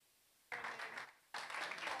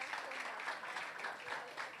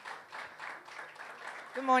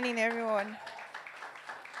Good morning, everyone.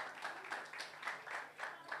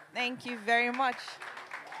 Thank you very much.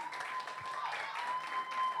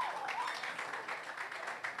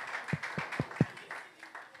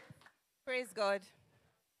 Praise God.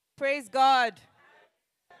 Praise God.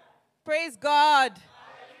 Praise God.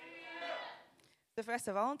 So, first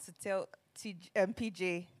of all, I want to tell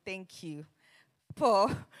PJ, thank you for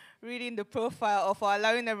reading the profile or for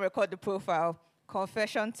allowing them to record the profile.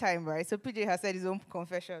 Confession time, right? So, PJ has said his own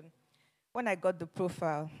confession. When I got the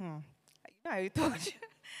profile, I told you.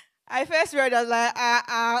 I first read, I was like,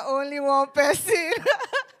 only one person.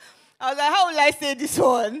 I was like, how will I say this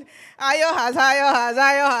one? Ayo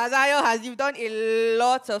has. You've done a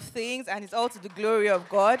lot of things, and it's all to the glory of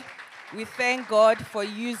God. We thank God for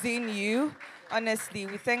using you. Honestly,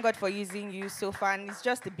 we thank God for using you so far, and it's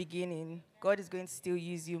just the beginning. God is going to still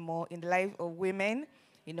use you more in the life of women,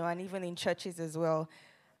 and even in churches as well.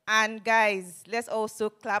 And guys, let's also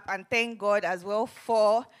clap and thank God as well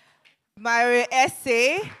for Mary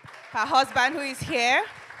Essay, her husband who is here.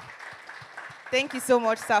 Thank you so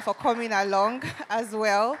much, sir, for coming along as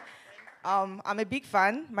well. I'm a big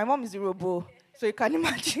fan. My mom is a robo, so you can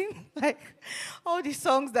imagine like all the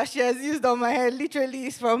songs that she has used on my head literally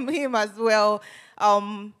is from him as well.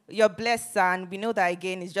 You're blessed, son. We know that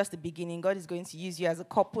again is just the beginning. God is going to use you as a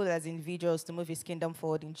couple, as individuals, to move His kingdom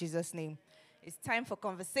forward in Jesus' name. It's time for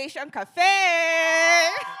Conversation Cafe.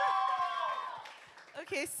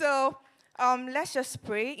 Okay, so let's just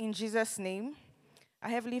pray in Jesus' name.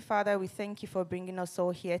 Our Heavenly Father, we thank you for bringing us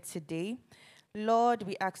all here today. Lord,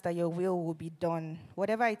 we ask that your will be done.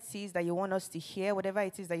 Whatever it is that you want us to hear, whatever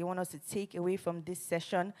it is that you want us to take away from this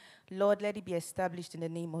session, Lord, let it be established in the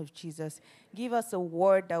name of Jesus. Give us a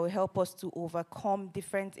word that will help us to overcome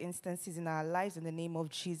different instances in our lives in the name of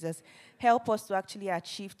Jesus. Help us to actually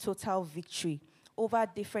achieve total victory over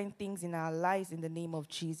different things in our lives in the name of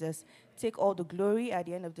Jesus. Take all the glory at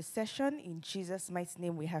the end of the session. In Jesus' mighty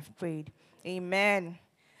name we have prayed. Amen.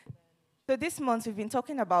 So this month we've been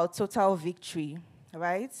talking about total victory,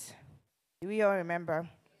 right? Do we all remember?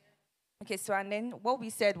 Okay, so and then what we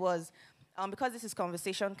said was, because this is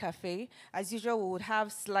Conversation Cafe, as usual we would have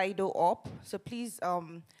Slido up. So please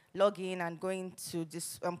log in and go into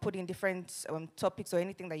this, put in different topics or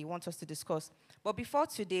anything that you want us to discuss. But before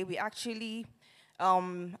today, we actually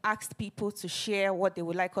asked people to share what they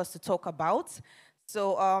would like us to talk about.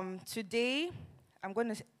 So today, I'm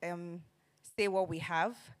going to say what we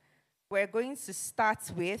have. We're going to start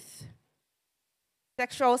with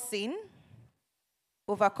sexual sin,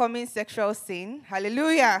 overcoming sexual sin.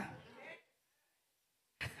 Hallelujah.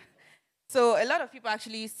 So a lot of people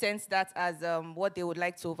actually sense that as what they would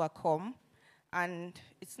like to overcome. And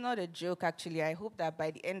it's not a joke, actually. I hope that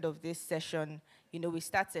by the end of this session, we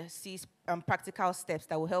start to see practical steps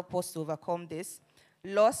that will help us to overcome this.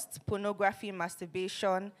 Lust, pornography,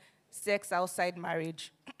 masturbation, sex outside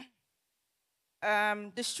marriage.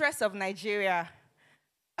 The stress of Nigeria.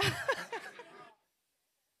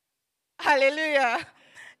 Hallelujah.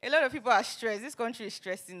 A lot of people are stressed. This country is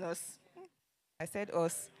stressing us. I said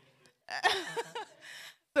us.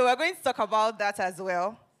 So we're going to talk about that as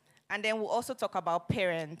well. And then we'll also talk about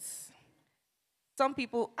parents. Some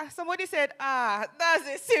people, somebody said, that's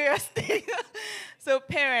a serious thing. So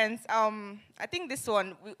parents, I think this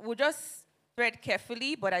one, we'll just thread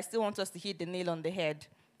carefully, but I still want us to hit the nail on the head,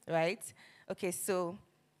 right? Okay, so,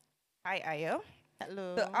 hi, Aya.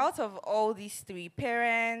 Hello. So out of all these three,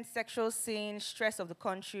 parents, sexual sin, stress of the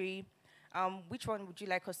country, which one would you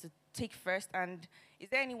like us to take first? And is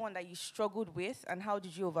there anyone that you struggled with, and how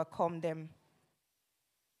did you overcome them?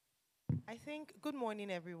 I think, good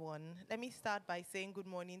morning, everyone. Let me start by saying good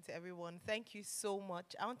morning to everyone. Thank you so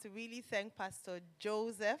much. I want to really thank Pastor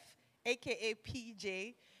Joseph, aka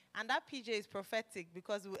PJ. And that PJ is prophetic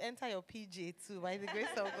because we'll enter your PJ too by the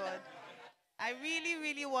grace of God. I really,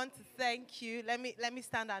 really want to thank you. Let me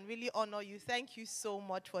stand and really honor you. Thank you so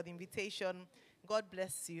much for the invitation. God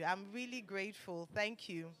bless you. I'm really grateful. Thank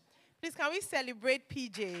you. Please, can we celebrate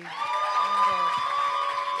PJ? God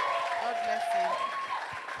bless you.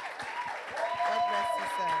 God bless you,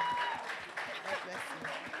 sir. God bless you.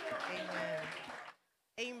 Amen.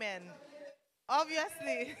 Amen.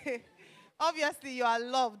 Obviously, obviously you are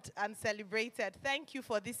loved and celebrated. Thank you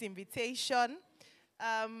for this invitation.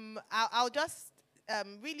 I'll just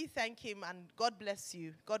really thank him and God bless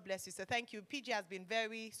you. God bless you. So thank you. PG has been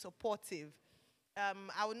very supportive.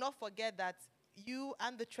 I will not forget that you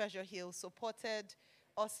and the Treasure Hill supported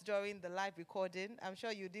us during the live recording. I'm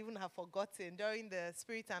sure you'd even have forgotten during the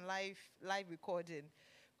Spirit and live recording.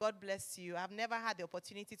 God bless you. I've never had the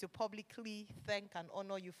opportunity to publicly thank and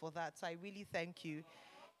honor you for that. So I really thank you.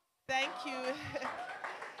 Thank you.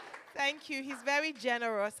 Thank you. He's very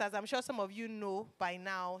generous, as I'm sure some of you know by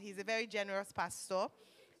now. He's a very generous pastor.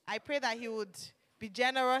 I pray that he would be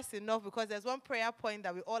generous enough, because there's one prayer point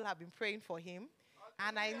that we all have been praying for him.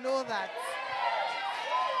 And I know that,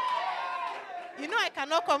 you know, I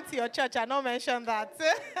cannot come to your church and not mention that.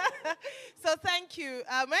 So thank you.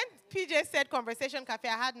 When PJ said Conversation Cafe,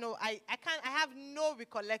 I have no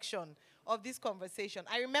recollection of this conversation.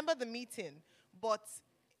 I remember the meeting, but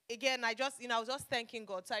again, I was just thanking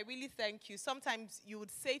God. So I really thank you. Sometimes you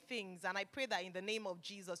would say things, and I pray that in the name of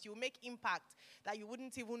Jesus, you will make impact that you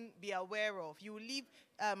wouldn't even be aware of. You will leave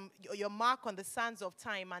your mark on the sands of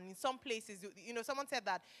time. And in some places, someone said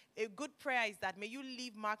that a good prayer is that may you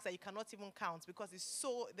leave marks that you cannot even count, because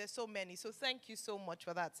there's so many. So thank you so much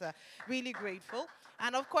for that, sir. Really grateful.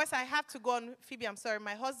 And of course, I have to go on. Phoebe, I'm sorry.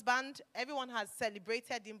 My husband, everyone has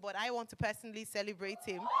celebrated him, but I want to personally celebrate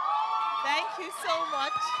him. Thank you so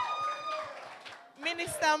much,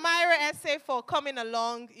 Minister Myra Essay, for coming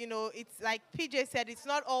along. It's like PJ said, it's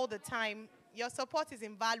not all the time. Your support is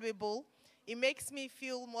invaluable. It makes me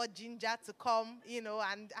feel more ginger to come,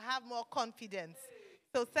 and I have more confidence.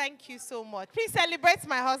 So thank you so much. Please celebrate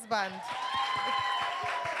my husband.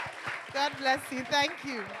 God bless you. Thank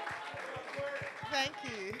you. Thank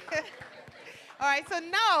you. All right, so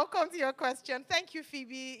now I'll come to your question. Thank you,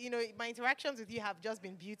 Phoebe. My interactions with you have just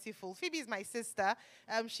been beautiful. Phoebe is my sister.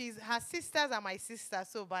 Her sisters are my sister,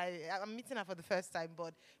 so I'm meeting her for the first time.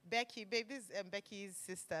 But Becky, babe, this is Becky's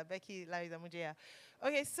sister, Becky Larissa Mujea.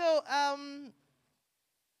 Okay, so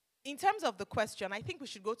in terms of the question, I think we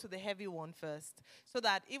should go to the heavy one first, so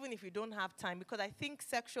that even if we don't have time, because I think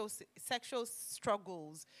sexual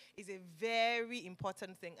struggles is a very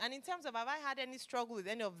important thing. And in terms of, have I had any struggle with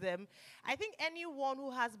any of them, I think anyone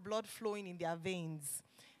who has blood flowing in their veins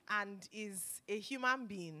and is a human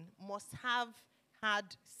being must have had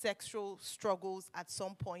sexual struggles at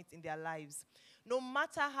some point in their lives, no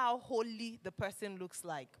matter how holy the person looks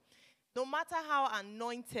like. No matter how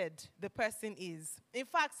anointed the person is. In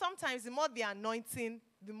fact, sometimes the more the anointing,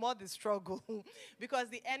 the more the struggle. Because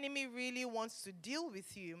the enemy really wants to deal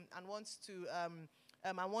with you and wants to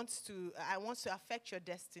affect your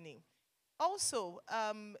destiny. Also,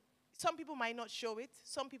 some people might not show it.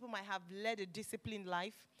 Some people might have led a disciplined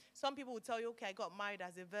life. Some people will tell you, okay, I got married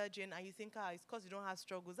as a virgin, and you think, it's because you don't have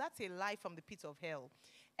struggles. That's a lie from the pit of hell.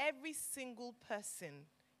 Every single person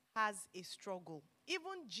has a struggle.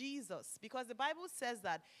 Even Jesus, because the Bible says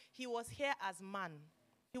that he was here as man.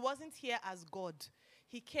 He wasn't here as God.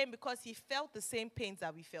 He came because he felt the same pains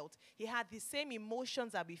that we felt. He had the same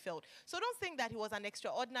emotions that we felt. So don't think that he was an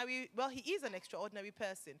extraordinary, well, he is an extraordinary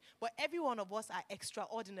person. But every one of us are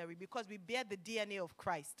extraordinary because we bear the DNA of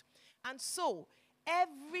Christ. And so,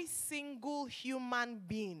 every single human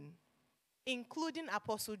being, including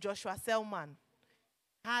Apostle Joshua Selman,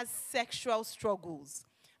 has sexual struggles.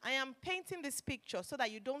 I am painting this picture so that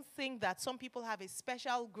you don't think that some people have a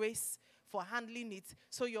special grace for handling it,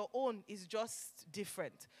 so your own is just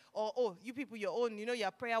different. Or, you people, your own, you're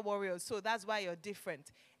prayer warriors, so that's why you're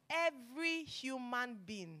different. Every human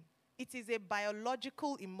being, it is a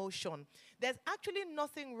biological emotion. There's actually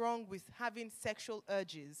nothing wrong with having sexual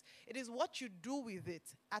urges. It is what you do with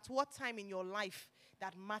it, at what time in your life,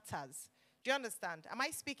 that matters. Do you understand? Am I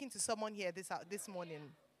speaking to someone here this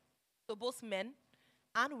morning? So both men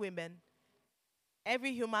and women,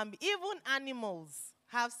 every human, even animals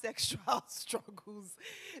have sexual struggles.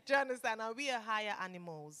 Do you understand? And we are higher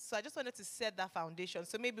animals. So I just wanted to set that foundation.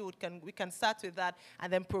 So maybe we can start with that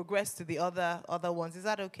and then progress to the other ones. Is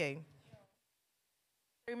that okay?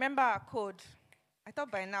 Remember our code. I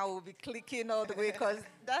thought by now we'll be clicking all the way, because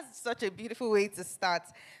that's such a beautiful way to start.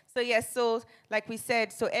 So yes, so like we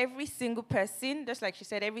said, so every single person, just like she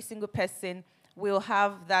said, every single person will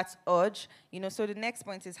have that urge. So the next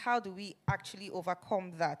point is, how do we actually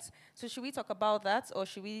overcome that? So should we talk about that, or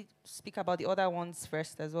should we speak about the other ones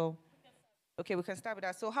first as well? Okay, we can start with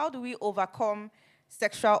that. So how do we overcome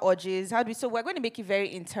sexual urges? So we're going to make it very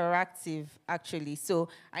interactive, actually. So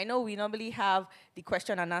I know we normally have the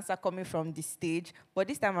question and answer coming from the stage, but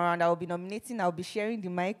this time around I'll be sharing the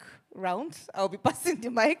mic round. I'll be passing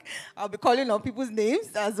the mic. I'll be calling on people's names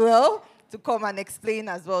as well to come and explain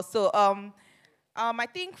as well. So I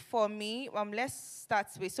think for me, let's start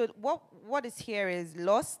with, so what is here is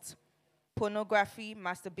lust, pornography,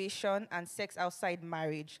 masturbation, and sex outside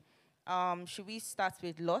marriage. Should we start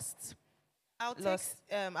with lust?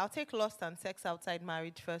 I'll take lust and sex outside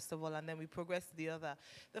marriage first of all, and then we progress to the other.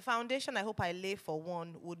 The foundation I hope I lay for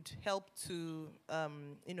one would help to,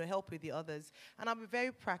 help with the others. And I'll be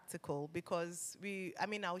very practical because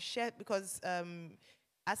I'll share, because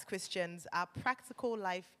as Christians, our practical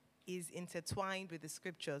life is intertwined with the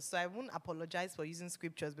scriptures. So I won't apologize for using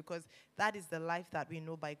scriptures because that is the life that we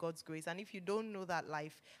know by God's grace. And if you don't know that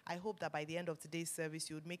life, I hope that by the end of today's service,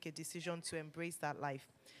 you would make a decision to embrace that life.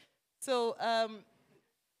 So,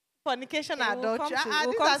 fornication and adultery.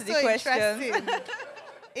 These are so interesting.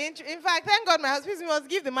 In fact, thank God my husband must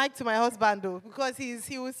give the mic to my husband though, because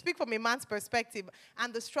he will speak from a man's perspective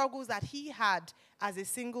and the struggles that he had as a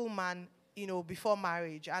single man, before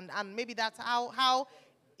marriage, and maybe that's how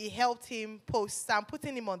it helped him post. I'm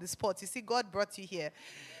putting him on the spot. You see, God brought you here.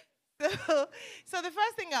 So the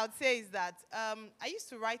first thing I would say is that I used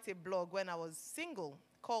to write a blog when I was single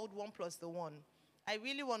called 1+1. I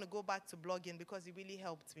really want to go back to blogging because it really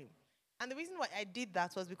helped me. And the reason why I did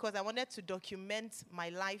that was because I wanted to document my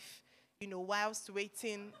life, whilst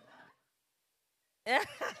waiting. No,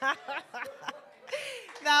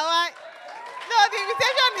 the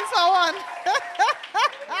invitation is for one.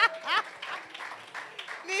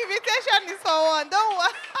 The invitation is for one. Don't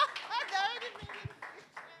worry.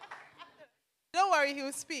 Don't worry, he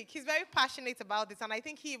will speak. He's very passionate about this, and I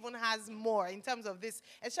think he even has more in terms of this,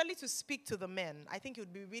 especially to speak to the men. I think it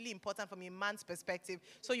would be really important from a man's perspective.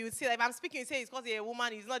 So you would see, if I'm speaking, you say it's because you're a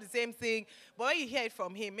woman, it's not the same thing. But when you hear it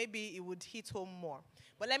from him, maybe it would hit home more.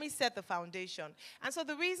 But let me set the foundation. And so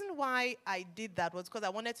the reason why I did that was because I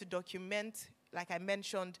wanted to document, like I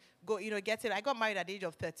mentioned, I got married at the age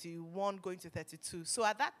of 31, going to 32. So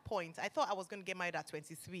at that point, I thought I was going to get married at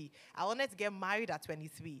 23. I wanted to get married at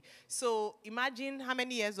 23. So imagine how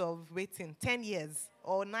many years of waiting, 10 years,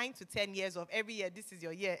 or 9 to 10 years of every year, this is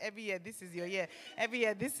your year, every year, this is your year, every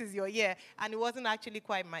year, this is your year. And it wasn't actually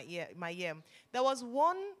quite my year. There was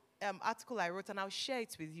one article I wrote, and I'll share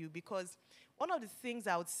it with you, because one of the things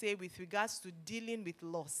I would say with regards to dealing with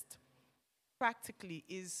lust, practically,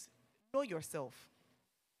 is know yourself.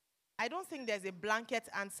 I don't think there's a blanket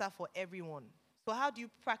answer for everyone. So how do you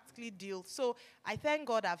practically deal? So I thank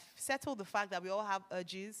God I've settled the fact that we all have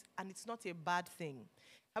urges, and it's not a bad thing.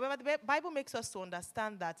 However, the Bible makes us to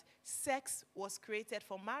understand that sex was created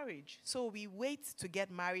for marriage. So we wait to get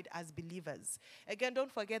married as believers. Again,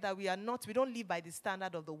 don't forget that we don't live by the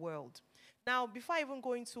standard of the world. Now, before I even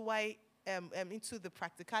go into into the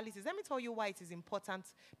practicalities, let me tell you why it is important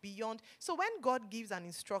beyond. So when God gives an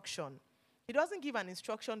instruction, he doesn't give an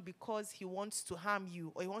instruction because he wants to harm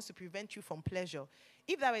you or he wants to prevent you from pleasure.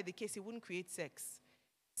 If that were the case, he wouldn't create sex.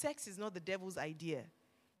 Sex is not the devil's idea.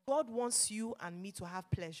 God wants you and me to have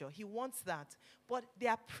pleasure. He wants that. But there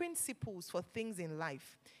are principles for things in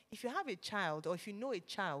life. If you have a child, or if you know a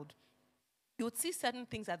child, you would see certain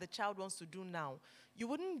things that the child wants to do now. You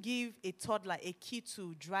wouldn't give a toddler a key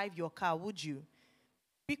to drive your car, would you?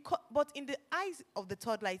 But in the eyes of the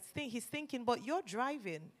toddler, he's thinking, but you're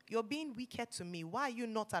driving. You're being wicked to me. Why are you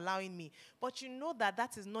not allowing me? But you know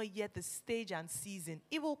that is not yet the stage and season.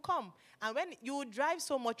 It will come. And when you drive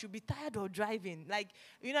so much, you'll be tired of driving. Like,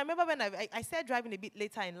 I remember when I started driving a bit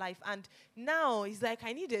later in life. And now it's like,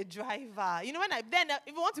 I need a driver. If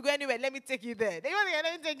you want to go anywhere, let me take you there. Let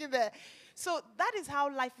me take you there. So that is how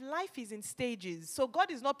life is in stages. So God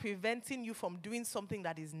is not preventing you from doing something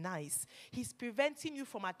that is nice. He's preventing you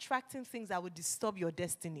from attracting things that will disturb your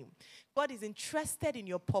destiny. God is interested in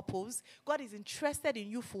your purpose. God is interested in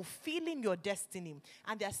you fulfilling your destiny.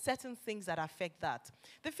 And there are certain things that affect that.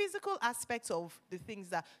 The physical aspects of the things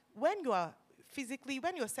that when you're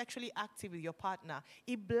sexually active with your partner,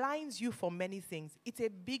 it blinds you from many things. It's a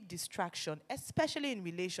big distraction, especially in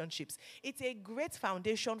relationships. It's a great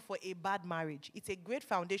foundation for a bad marriage. It's a great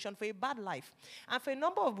foundation for a bad life. And for a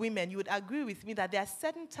number of women, you would agree with me that there are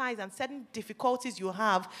certain ties and certain difficulties you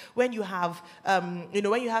have when you have,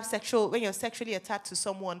 when you're sexually attached to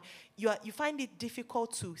someone. You find it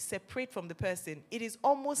difficult to separate from the person. It is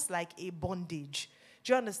almost like a bondage.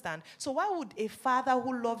 Do you understand? So why would a father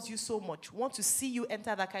who loves you so much want to see you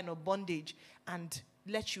enter that kind of bondage and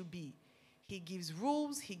let you be? He gives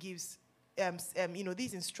rules, he gives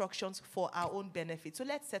these instructions for our own benefit. So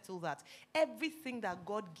let's settle that. Everything that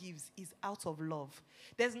God gives is out of love.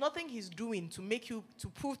 There's nothing he's doing to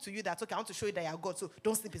prove to you that, okay, I want to show you that you're God, so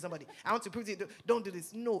don't sleep with somebody. I want to prove to you, don't do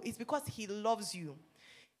this. No, it's because he loves you.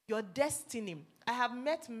 Your destiny. I have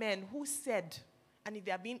met men who said, and if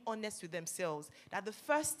they are being honest with themselves, that the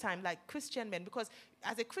first time, like Christian men, because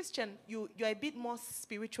as a Christian, you're a bit more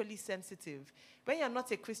spiritually sensitive. When you're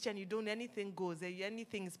not a Christian, anything goes.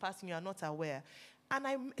 Anything is passing, you are not aware. And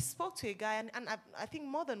I spoke to a guy, and I think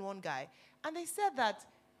more than one guy, and they said that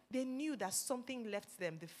they knew that something left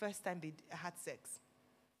them the first time they had sex.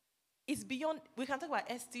 It's beyond, we can talk about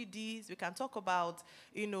STDs, we can talk about,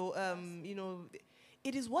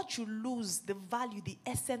 it is what you lose, the value, the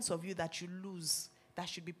essence of you that you lose that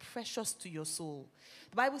should be precious to your soul.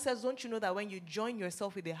 The Bible says, don't you know that when you join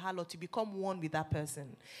yourself with a harlot, you become one with that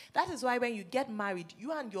person? That is why when you get married,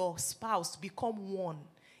 you and your spouse become one.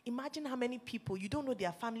 Imagine how many people, you don't know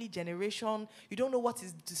their family generation, you don't know what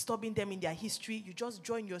is disturbing them in their history, you just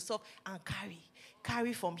join yourself and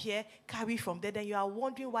carry from here, carry from there. Then you are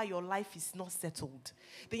wondering why your life is not settled.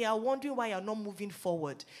 Then you are wondering why you are not moving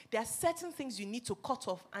forward. There are certain things you need to cut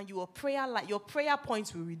off, and your prayer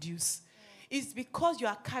points will reduce. It's because you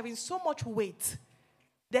are carrying so much weight.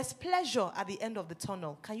 There's pleasure at the end of the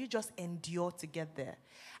tunnel. Can you just endure to get there?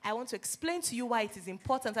 I want to explain to you why it is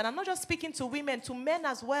important. And I'm not just speaking to women, to men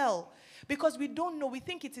as well. Because we don't know. We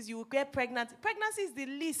think it is you will get pregnant. Pregnancy is the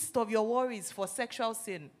least of your worries for sexual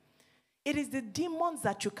sin. It is the demons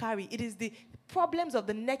that you carry. It is the problems of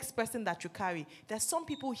the next person that you carry. There's some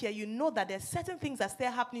people here, you know that there's certain things that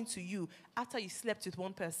start happening to you after you slept with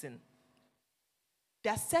one person.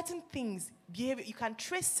 There are certain things, behavior, you can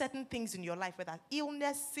trace certain things in your life, whether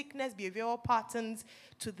illness, sickness, behavioral patterns,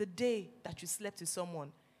 to the day that you slept with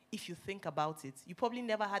someone. If you think about it, you probably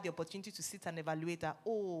never had the opportunity to sit and evaluate that.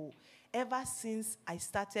 Oh, ever since I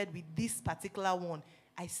started with this particular one,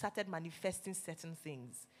 I started manifesting certain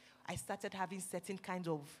things. I started having certain kinds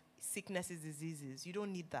of sicknesses, diseases. You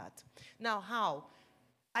don't need that. Now, how?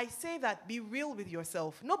 I say that be real with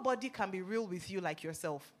yourself. Nobody can be real with you like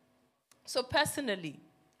yourself. So personally,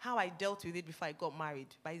 how I dealt with it before I got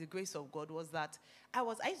married, by the grace of God, was that I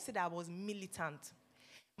used to say that I was militant.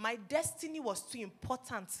 My destiny was too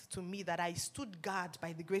important to me that I stood guard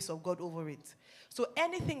by the grace of God over it. So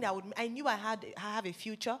anything that I knew I have a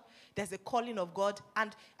future. There's a calling of God.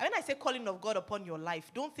 And when I say calling of God upon your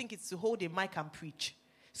life, don't think it's to hold a mic and preach.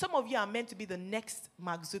 Some of you are meant to be the next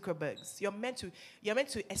Mark Zuckerbergs. You're meant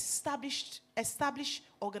to establish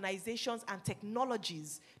organizations and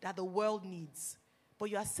technologies that the world needs. But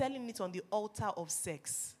you are selling it on the altar of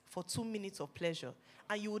sex for 2 minutes of pleasure.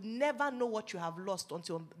 And you would never know what you have lost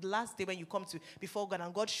until the last day when you come to before God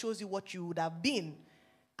and God shows you what you would have been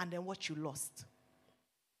and then what you lost.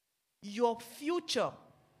 Your future,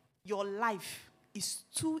 your life is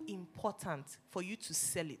too important for you to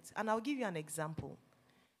sell it. And I'll give you an example.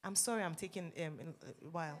 I'm sorry I'm taking a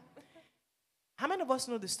while. How many of us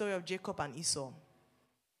know the story of Jacob and Esau?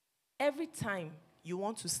 Every time you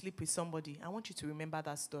want to sleep with somebody, I want you to remember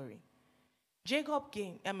that story.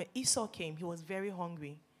 Esau came. He was very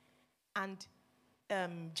hungry. And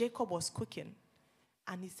Jacob was cooking.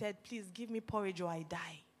 And he said, please give me porridge or I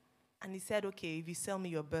die. And he said, okay, if you sell me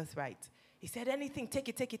your birthright. He said, anything, take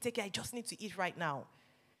it. I just need to eat right now.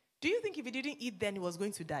 Do you think if he didn't eat then he was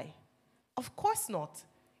going to die? Of course not.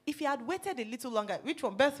 If he had waited a little longer, which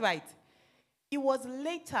one? Birthright. It was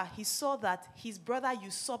later he saw that his brother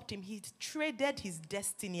usurped him. He traded his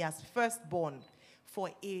destiny as firstborn for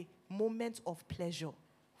a moment of pleasure,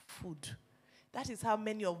 food. That is how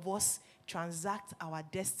many of us transact our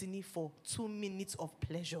destiny for 2 minutes of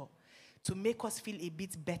pleasure, to make us feel a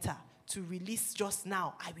bit better, to release just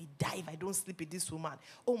now. I will die if I don't sleep with this woman.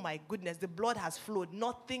 Oh my goodness, the blood has flowed.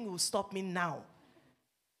 Nothing will stop me now.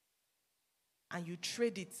 And you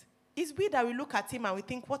trade it. It's weird that we look at him and we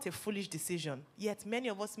think, what a foolish decision. Yet many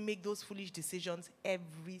of us make those foolish decisions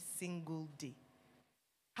every single day.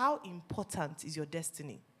 How important is your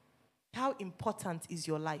destiny? How important is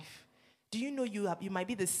your life? Do you know you might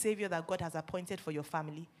be the savior that God has appointed for your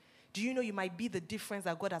family? Do you know you might be the difference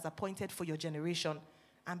that God has appointed for your generation?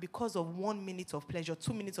 And because of 1 minute of pleasure,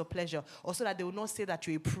 2 minutes of pleasure, or so that they will not say that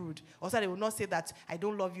you're a prude, or so that they will not say that I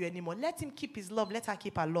don't love you anymore. Let him keep his love. Let her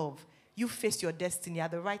keep her love. You face your destiny.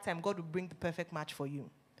 At the right time, God will bring the perfect match for you.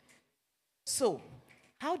 So,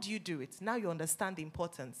 how do you do it? Now you understand the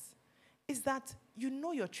importance. Is that you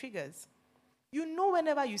know your triggers. You know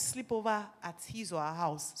whenever you sleep over at his or her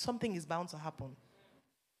house, something is bound to happen.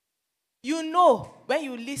 You know when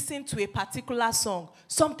you listen to a particular song,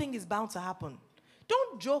 something is bound to happen.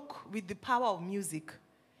 Don't joke with the power of music.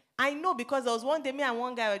 I know because there was one day, me and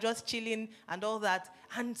one guy were just chilling and all that,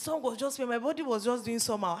 and song was just, my body was just doing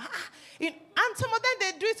somehow. And some of them,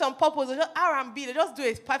 they do it on purpose. They just R&B, they just do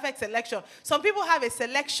a perfect selection. Some people have a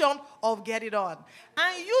selection of Get It On.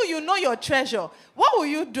 And you know your treasure. What will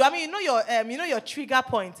you do? I mean, you know your trigger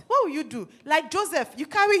point. What will you do? Like Joseph, you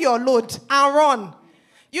carry your load and run.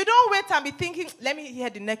 You don't wait and be thinking, let me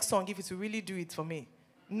hear the next song if it will really do it for me.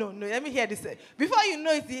 No, let me hear this. Before you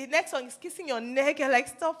know it, the next song is kissing your neck. You're like,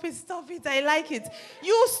 stop it, I like it.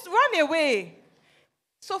 You run away.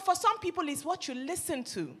 So for some people, it's what you listen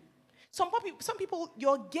to. Some people,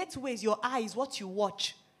 your gateway is your eyes, what you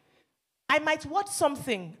watch. I might watch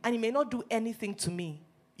something, and it may not do anything to me.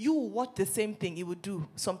 you will watch the same thing, it will do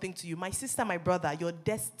something to you. My sister, my brother, your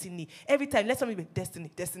destiny. Every time, let somebody be destiny,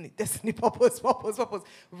 destiny, destiny, purpose, purpose, purpose.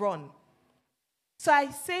 Run. So I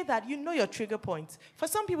say that you know your trigger points. For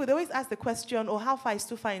some people, they always ask the question, oh, how far is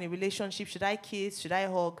too far in a relationship? Should I kiss? Should I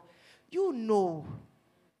hug? You know.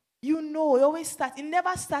 You know, it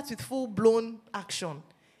never starts with full-blown action.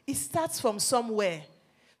 It starts from somewhere.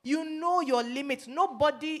 You know your limits.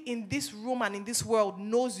 Nobody in this room and in this world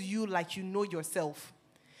knows you like you know yourself.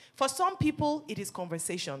 For some people, it is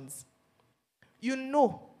conversations. You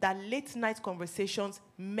know that late night conversations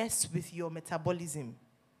mess with your metabolism.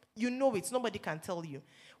 You know it. Nobody can tell you.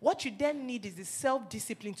 What you then need is the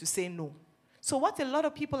self-discipline to say no. So what a lot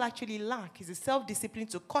of people actually lack is the self-discipline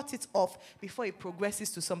to cut it off before it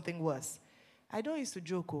progresses to something worse. I don't used to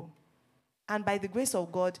joke. And by the grace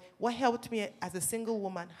of God, what helped me as a single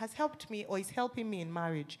woman has helped me or is helping me in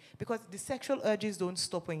marriage, because the sexual urges don't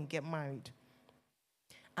stop when you get married.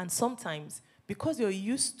 And sometimes, because you're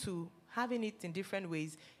used to having it in different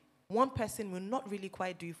ways, one person will not really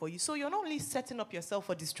quite do it for you. So you're not only setting up yourself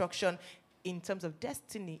for destruction in terms of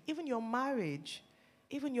destiny, even your marriage,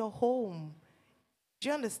 even your home. Do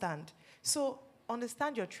you understand? So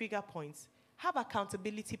understand your trigger points. Have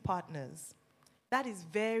accountability partners. That is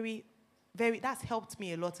that's helped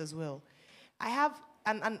me a lot as well. I have,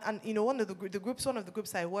 and you know, one of the groups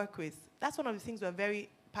I work with, that's one of the things we're very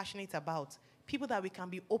passionate about. People that we can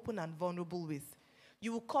be open and vulnerable with.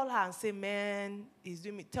 You will call her and say, man,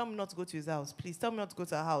 tell me not to go to his house. Please tell me not to go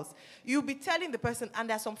to her house. You'll be telling the person, and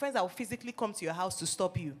there are some friends that will physically come to your house to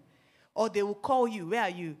stop you. Or they will call you, where are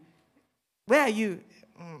you? Where are you?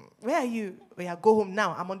 Where are you? Oh, yeah, go home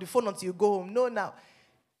now. I'm on the phone until you go home. No, now.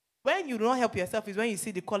 When you do not help yourself is when you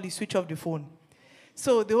see the call, you switch off the phone.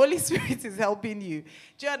 So the Holy Spirit is helping you.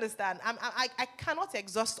 Do you understand? I cannot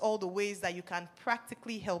exhaust all the ways that you can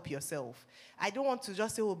practically help yourself. I don't want to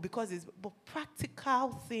just say, oh, because it's but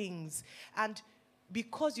practical things. And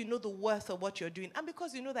because you know the worth of what you're doing, and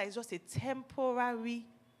because you know that it's just a temporary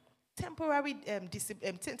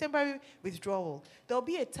withdrawal. There'll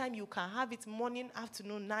be a time you can have it morning,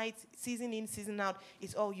 afternoon, night, season in, season out.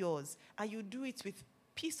 It's all yours. And you do it with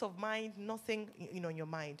peace of mind, nothing in your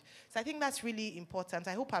mind. So I think that's really important.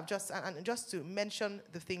 I hope I've just to mention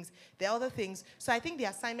the things. There are other things. So I think the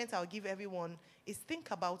assignment I'll give everyone is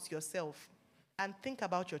think about yourself and think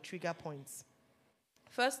about your trigger points.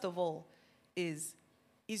 First of all, is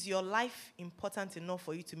your life important enough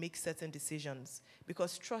for you to make certain decisions?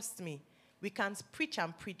 Because trust me, we can preach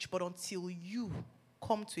and preach, but until you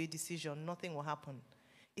come to a decision, nothing will happen.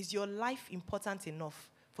 Is your life important enough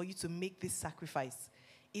for you to make this sacrifice?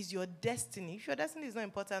 Is your destiny, if your destiny is not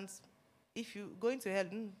important, if you go into hell,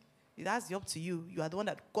 that's up to you. You are the one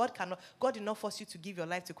that God did not force you to give your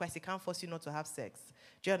life to Christ. He can't force you not to have sex.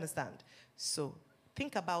 Do you understand? So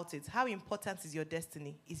think about it. How important is your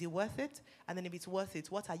destiny? Is it worth it? And then if it's worth it,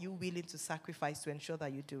 what are you willing to sacrifice to ensure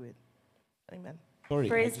that you do it? Amen. Sorry,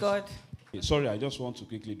 Praise God. Sorry, I just want to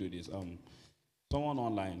quickly do this. Someone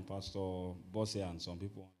online, Pastor Bosse and some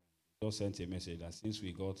people just sent a message that since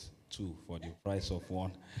we got 2 for the price of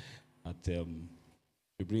 1, that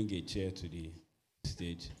we bring a chair to the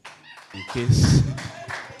stage in case.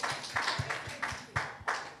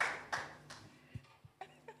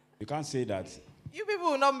 You can't say that. You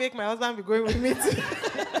people will not make my husband be going with me too.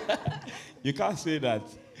 You can't say that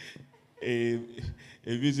a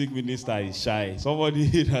music minister is shy.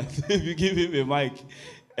 Somebody that if you give him a mic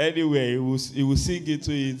anywhere, he will sing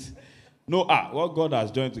into it. No, what God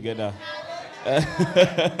has joined together.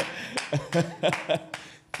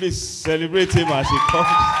 Please celebrate him as he comes.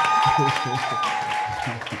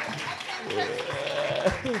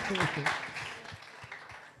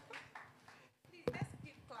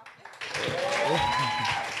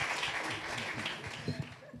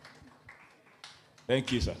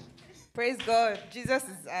 Thank you, sir. Praise God. Jesus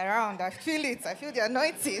is around. I feel it. I feel the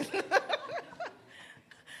anointing.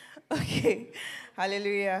 Okay.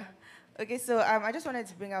 Hallelujah. Okay, so I just wanted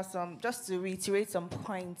to bring out just to reiterate some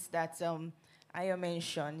points that Ayo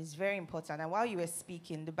mentioned. It's very important. And while you were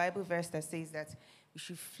speaking, the Bible verse that says that we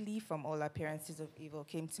should flee from all appearances of evil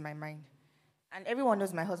came to my mind. And everyone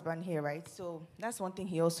knows my husband here, right? So that's one thing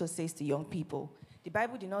he also says to young people. The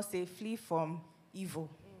Bible did not say flee from evil.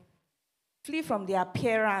 Flee from the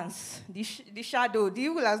appearance, the shadow. The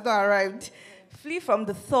evil has not arrived. Flee from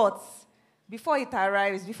the thoughts before it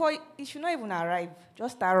arrives. Before it should not even arrive.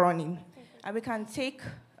 Just start running. And we can take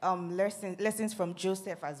lessons from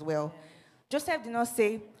Joseph as well. Joseph did not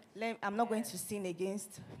say, I'm not going to sin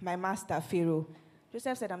against my master, Pharaoh.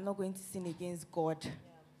 Joseph said, I'm not going to sin against God.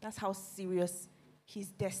 That's how serious his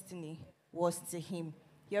destiny was to him.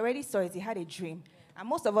 He already saw it. He had a dream. And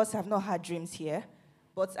most of us have not had dreams here,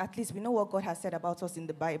 but at least we know what God has said about us in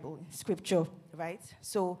the Bible, in Scripture, right?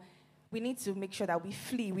 So we need to make sure that we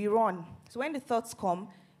flee, we run. So when the thoughts come,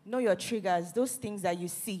 know your triggers, those things that you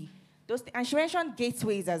see. And she mentioned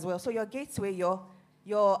gateways as well. So your gateway,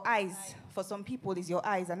 your eyes, for some people, is your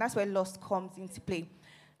eyes, and that's where lust comes into play.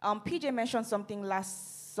 PJ mentioned something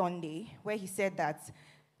last Sunday where he said that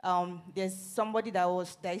there's somebody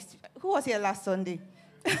who was here last Sunday?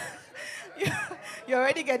 You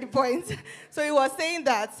already get the point. So he was saying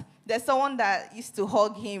that there's someone that used to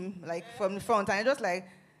hug him like from the front, and I just like,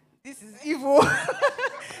 this is evil.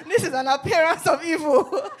 This is an appearance of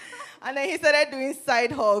evil. And then he started doing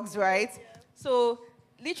side hugs, right? So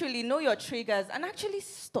literally know your triggers and actually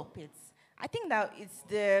stop it. I think that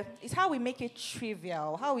it's how we make it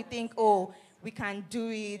trivial, how we think, oh, we can do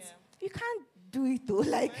it. You can't do it though.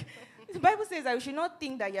 Like, the Bible says that you should not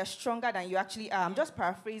think that you're stronger than you actually are. I'm just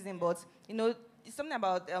paraphrasing, but it's something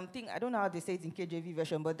about I don't know how they say it in KJV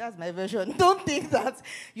version, but that's my version. Don't think that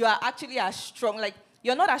you are actually as strong. Like,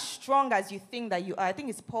 you're not as strong as you think that you are. I think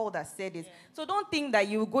it's Paul that said it. So don't think that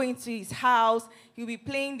you go into his house, you'll be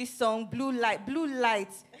playing this song, Blue Light. Blue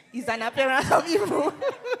light is an appearance of evil.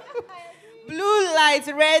 Blue light,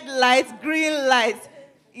 red light, green light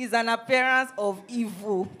is an appearance of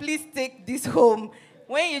evil. Please take this home.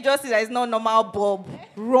 When you just see that it's not normal bulb,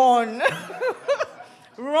 run.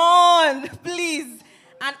 Run, please.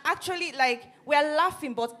 And actually, like, we're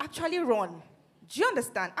laughing, but actually run. Do you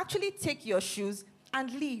understand? Actually take your shoes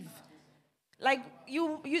and leave. Like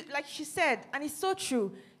like she said, and it's so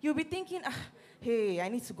true. You'll be thinking, hey, I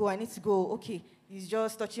need to go. Okay, he's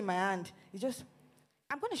just touching my hand.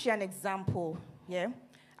 I'm going to share an example. Yeah,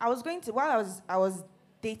 while I was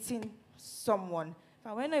dating someone.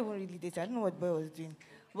 We're not even really dating. I don't know what boy was doing,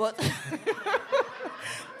 but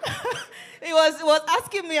he was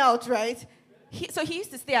asking me out, right? So he used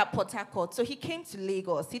to stay at Port Harcourt. So he came to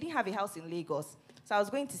Lagos. He didn't have a house in Lagos. So I was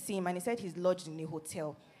going to see him, and he said he's lodged in a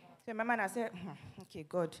hotel. So in my mind, I said, okay,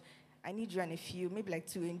 God, I need you and a few, maybe like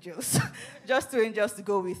 2 angels, just 2 angels to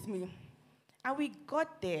go with me. And we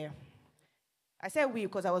got there. I said we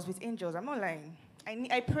because I was with angels. I'm not lying.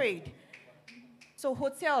 I prayed. So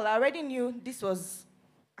hotel, I already knew this was,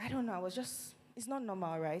 I don't know, it's not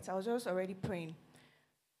normal, right? I was just already praying.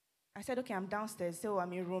 I said, okay, I'm downstairs. He said,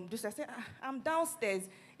 I'm in room. I said, I'm downstairs.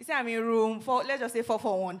 He said, I'm in room, let's just say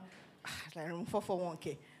 441. It's like room 441,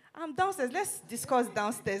 okay. I'm downstairs. Let's discuss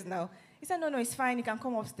downstairs now. He said, no, it's fine. You can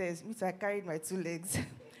come upstairs. Me too, I carried my 2 legs.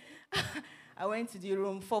 I went to the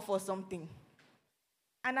room 44 something.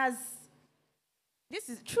 And this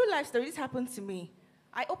is true life story. This happened to me.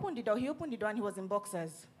 I opened the door. He opened the door, and he was in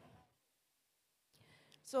boxers.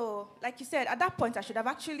 So, like you said, at that point, I should have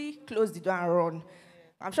actually closed the door and run.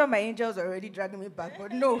 I'm sure my angels are already dragging me back,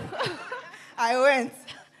 but no. I went.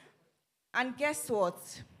 And guess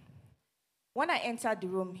what? When I entered the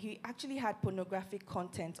room, he actually had pornographic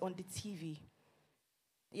content on the TV.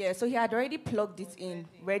 Yeah, so he had already plugged it in,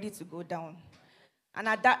 ready to go down. And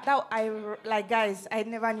at that, guys, I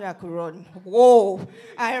never knew I could run. Whoa,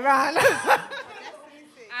 I ran.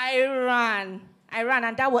 I ran,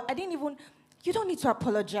 and I didn't even, you don't need to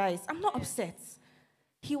apologize. I'm not upset.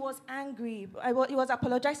 He was angry. He was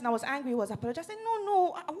apologizing. I was angry. He was apologizing.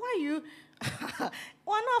 No, why are you?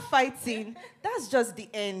 We're not fighting. That's just the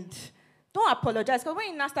end. Don't apologize. Because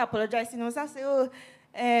when you now start apologizing, you start saying,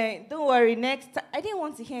 don't worry, next. I didn't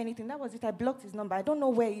want to hear anything. That was it. I blocked his number. I don't know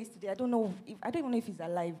where he is today. I don't even know if he's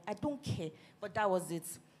alive. I don't care. But that was it.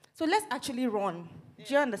 So let's actually run.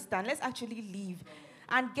 Do you understand? Let's actually leave.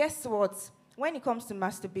 And guess what? When it comes to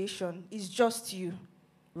masturbation, it's just you,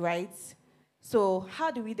 right? So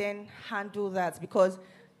how do we then handle that? Because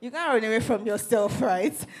you can't run away from yourself,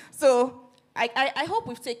 right? So I hope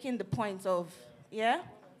we've taken the point of, yeah?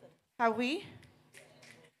 Have we?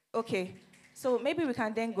 Okay. So maybe we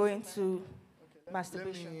can then go into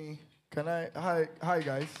masturbation. Hi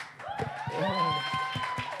guys.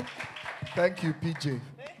 Thank you, PJ,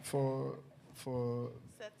 for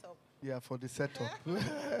Setup. Yeah, for the setup.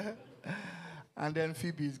 And then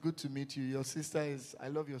Phoebe, it's good to meet you. Your sister I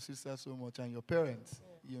love your sister so much, and your parents.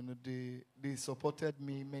 You know, they supported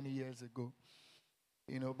me many years ago.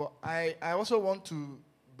 You know, but I also want to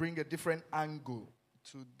bring a different angle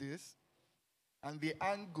to this. And the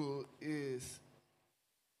angle is,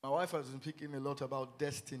 my wife has been speaking a lot about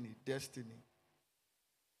destiny.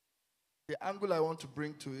 The angle I want to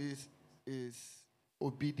bring to is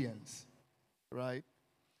obedience, right?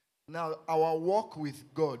 Now, our walk with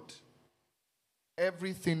God,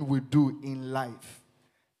 everything we do in life,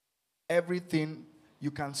 everything, you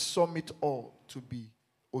can sum it all to be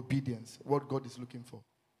obedience, what God is looking for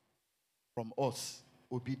from us.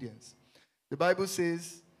 obedience. The Bible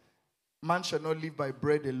says, man shall not live by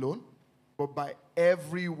bread alone, but by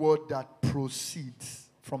every word that proceeds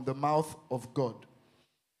from the mouth of God.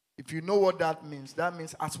 If you know what that means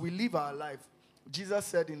as we live our life, Jesus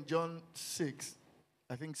said in John 6,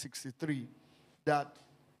 I think 63, that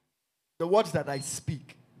the words that I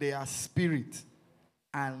speak, they are spirit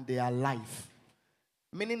and they are life.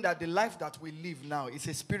 Meaning that the life that we live now is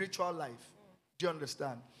a spiritual life. Do you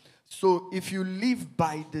understand? So if you live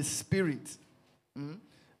by the Spirit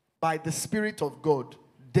of God,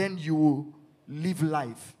 then you will live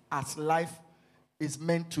life as life is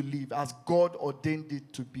meant to live, as God ordained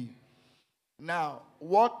it to be. Now,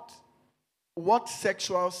 what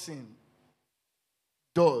sexual sin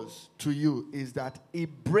does to you is that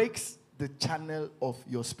it breaks the channel of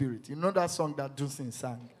your spirit. You know that song that Dunsin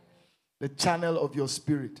sang? The channel of your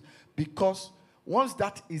spirit. Because once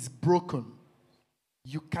that is broken,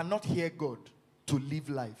 you cannot hear God to live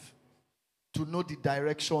life, to know the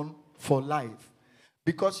direction for life.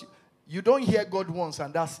 Because you don't hear God once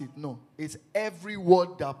and that's it. No. It's every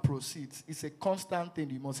word that proceeds. It's a constant thing.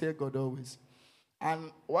 You must hear God always.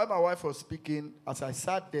 And while my wife was speaking, as I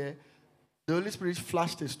sat there, the Holy Spirit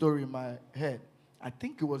flashed a story in my head. I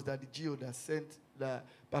think it was Daddy Gio that sent the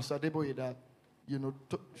Pastor Adeboye that,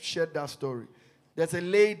 shared that story. There's a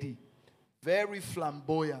lady, very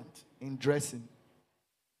flamboyant in dressing.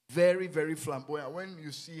 Very, very flamboyant. When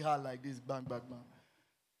you see her like this, bang, bang, bang.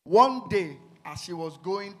 One day, as she was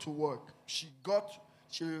going to work, she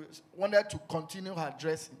wanted to continue her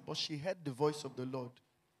dressing, but she heard the voice of the Lord.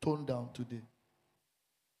 Tone down today.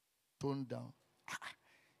 Tone down.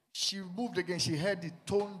 She moved again. She heard it.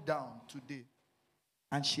 Tone down today.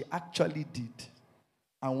 And she actually did.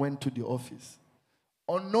 And went to the office.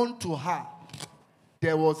 Unknown to her,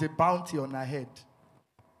 there was a bounty on her head.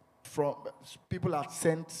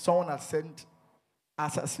 Someone had sent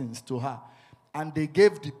assassins to her. And they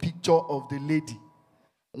gave the picture of the lady.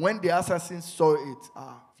 When the assassins saw it,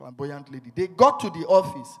 flamboyant lady, they got to the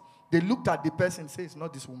office. They looked at the person and said, it's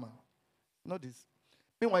not this woman. Not this.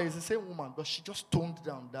 Meanwhile, it's the same woman, but she just toned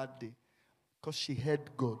down that day because she heard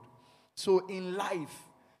God. So in life,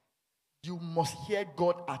 you must hear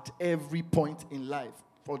God at every point in life.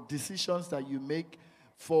 For decisions that you make,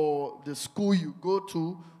 for the school you go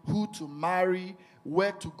to, who to marry,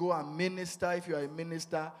 where to go and minister if you are a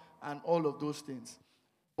minister, and all of those things.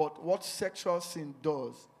 But what sexual sin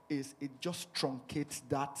does is it just truncates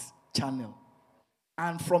that channel.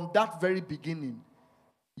 And from that very beginning,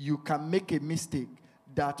 you can make a mistake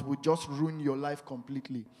that will just ruin your life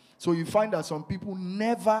completely. So you find that some people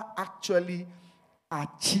never actually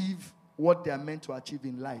achieve what they are meant to achieve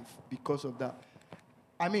in life because of that.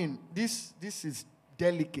 I mean, this is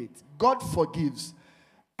delicate. God forgives.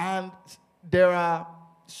 And there are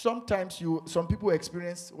sometimes some people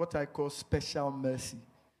experience what I call special mercy.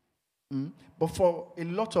 But for a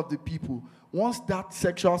lot of the people, once that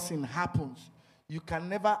sexual sin happens, you can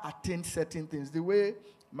never attain certain things. The way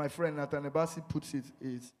my friend Nathan Ebasi puts it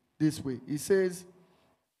is this way. He says,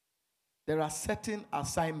 there are certain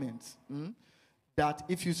assignments that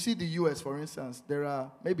if you see the US, for instance, there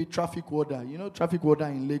are maybe traffic warden. You know traffic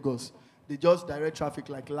warden in Lagos? They just direct traffic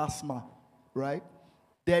like LASMA, right?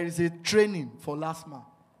 There is a training for LASMA.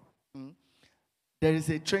 There is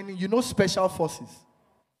a training. You know special forces.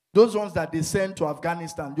 Those ones that they send to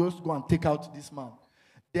Afghanistan, just go and take out this man.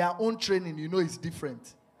 Their own training, is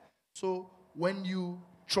different. So when you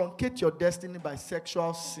truncate your destiny by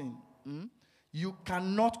sexual sin, you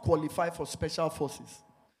cannot qualify for special forces.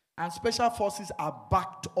 And special forces are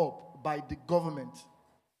backed up by the government.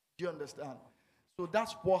 Do you understand? So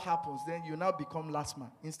that's what happens. Then you now become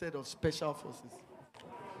LASMA instead of special forces.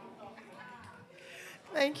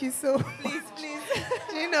 Thank you so please.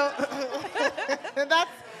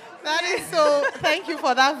 That is so. Thank you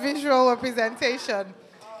for that visual representation.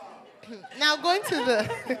 Now going to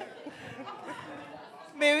the.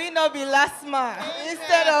 May we not be LASMA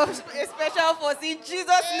instead of a special force in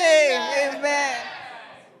Jesus' name. Amen.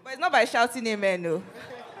 But it's not by shouting amen, no.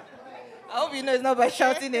 I hope you know it's not by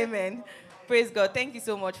shouting amen. Praise God. Thank you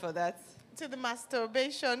so much for that. To the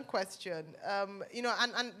masturbation question, and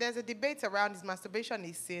there's a debate around is masturbation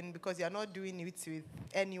is sin because you're not doing it with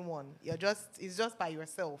anyone. It's just by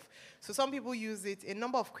yourself. So some people use it. A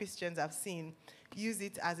number of Christians I've seen use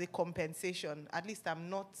it as a compensation. At least I'm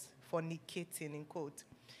not fornicating, in quote.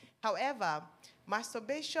 However,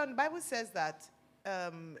 masturbation, Bible says that,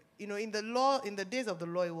 in the days of the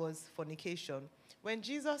law, it was fornication. When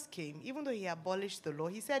Jesus came, even though he abolished the law,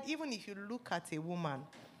 he said, even if you look at a woman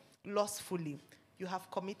lustfully, you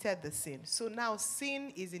have committed the sin. So now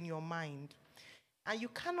sin is in your mind. And you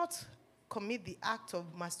cannot commit the act of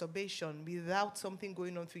masturbation without something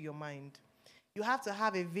going on through your mind. You have to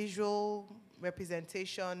have a visual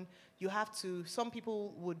representation. You have to, some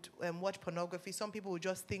people would watch pornography. Some people would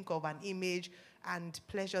just think of an image and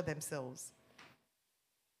pleasure themselves.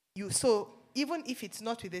 So even if it's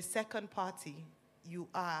not with a second party, you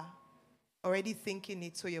are already thinking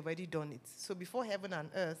it, so you've already done it. So before heaven and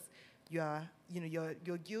earth, you're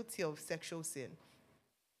guilty of sexual sin.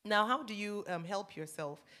 Now, how do you help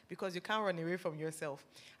yourself? Because you can't run away from yourself.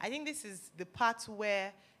 I think this is the part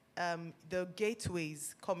where the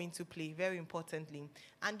gateways come into play, very importantly.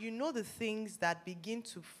 And you know the things that begin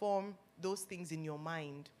to form those things in your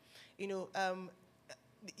mind.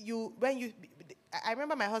 I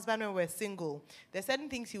remember my husband when we were single. There are certain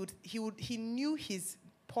things he knew his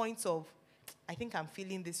points of, I think I'm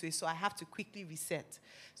feeling this way, so I have to quickly reset.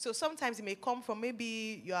 So sometimes it may come from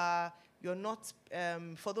maybe you're not,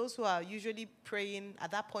 for those who are usually praying,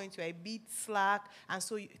 at that point you're a bit slack, and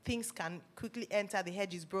so things can quickly enter, the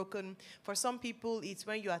hedge is broken. For some people, it's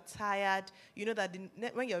when you are tired. You know that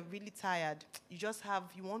when you're really tired, you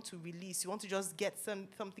want to release, you want to just get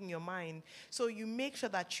something in your mind. So you make sure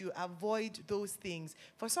that you avoid those things.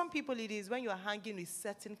 For some people, it is when you're hanging with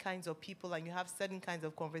certain kinds of people and you have certain kinds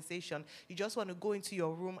of conversation, you just want to go into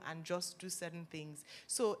your room and just do certain things.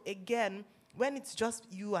 So again, when it's just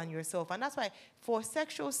you and yourself. And that's why for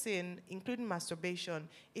sexual sin, including masturbation,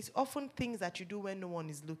 it's often things that you do when no one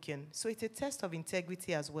is looking. So it's a test of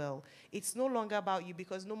integrity as well. It's no longer about you,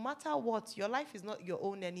 because no matter what, your life is not your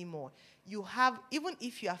own anymore. You have, even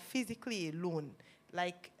if you are physically alone,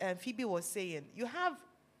 like Phoebe was saying, you have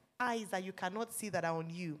eyes that you cannot see that are on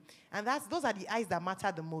you. And those are the eyes that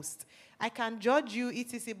matter the most. I can judge you,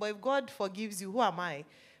 etc., but if God forgives you, who am I?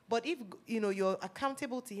 But if, you're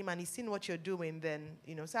accountable to him and he's seen what you're doing, then,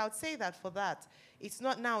 So I would say that for that, it's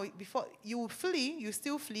not now, before you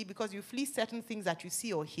still flee because you flee certain things that you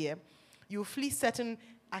see or hear. You flee certain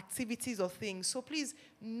activities or things. So please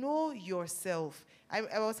know yourself. I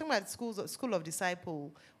was talking about School of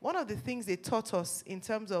Disciple. One of the things they taught us in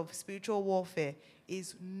terms of spiritual warfare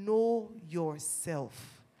is know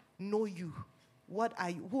yourself. Know you. What are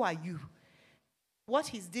you? Who are you? What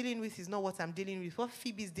he's dealing with is not what I'm dealing with. What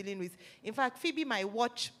Phoebe is dealing with. In fact, Phoebe might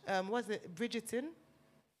watch, Bridgerton,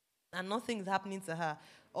 and nothing's happening to her.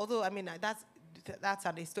 Although, that's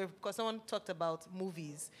a story, because someone talked about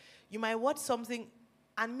movies. You might watch something,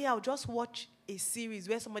 and me, I'll just watch a series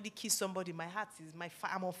where somebody kissed somebody. My heart is,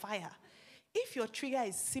 I'm on fire. If your trigger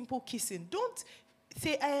is simple kissing, don't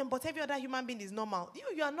say, but every other human being is normal.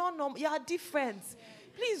 You are not normal. You are different.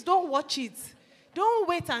 Please don't watch it. Don't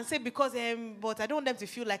wait and say because but I don't want them to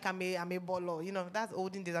feel like I'm a bolo. That's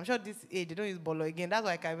olden days. I'm sure this age they don't use bolo again. That's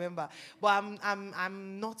what I can remember. But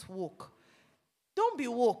I'm not woke. Don't be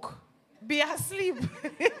woke. Be asleep.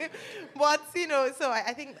 But so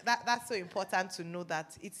I think that's so important to know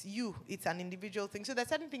that it's you. It's an individual thing. So there's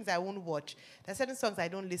certain things I won't watch. There's certain songs I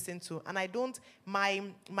don't listen to, and I don't.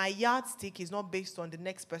 My yardstick is not based on the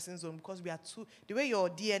next person's own, because we are two. The way your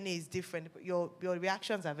DNA is different. Your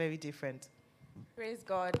reactions are very different. Praise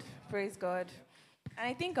God. Praise God. And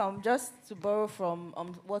I think just to borrow from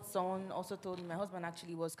what someone also told me, my husband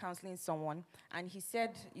actually was counseling someone, and he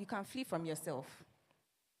said you can flee from yourself.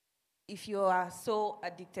 If you are so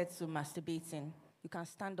addicted to masturbating, you can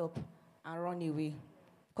stand up and run away.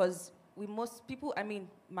 Because most people,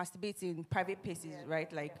 masturbate in private places,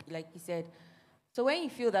 right? Like you said. So when you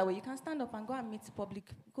feel that way, you can stand up and go and meet the public,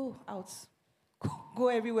 go out, go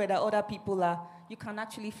everywhere that other people are. You can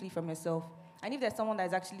actually flee from yourself. And if there's someone that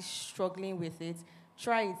is actually struggling with it,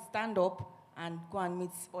 try it, stand up, and go and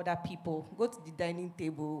meet other people. Go to the dining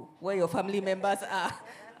table where your family members are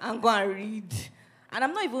and go and read. And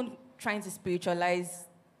I'm not even trying to spiritualize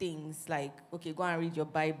things like, okay, go and read your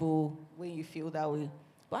Bible when you feel that way.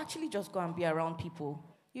 But actually just go and be around people.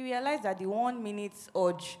 You realize that the 1 minute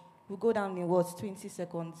urge will go down in 20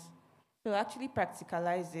 seconds. So actually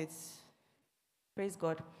practicalize it. Praise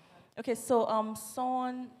God. Okay, so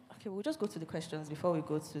we'll just go to the questions before we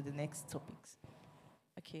go to the next topics.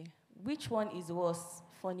 Okay, which one is worse,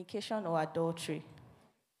 fornication or adultery?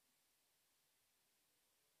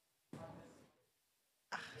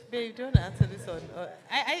 Babe, don't answer this one.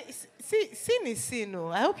 Sin is sin.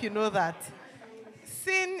 I hope you know that.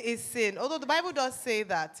 Sin is sin. Although the Bible does say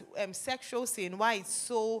that sexual sin, why it's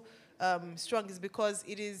so strong, is because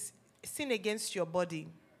it is sin against your body.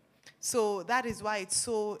 So that is why it's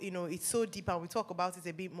so, it's so deep, and we talk about it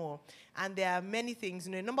a bit more. And there are many things,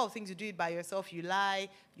 a number of things. You do it by yourself, you lie,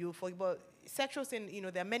 you forget. But sexual sin,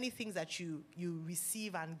 there are many things that you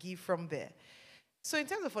receive and give from there. So in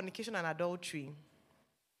terms of fornication and adultery,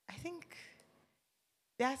 I think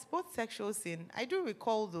there's both sexual sin. I do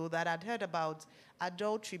recall, though, that I'd heard about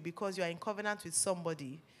adultery because you're in covenant with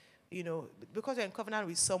somebody. Because you're in covenant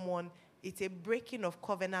with someone, it's a breaking of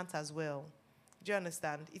covenant as well. Do you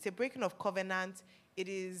understand? It's a breaking of covenant. It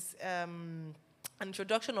is an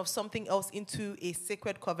introduction of something else into a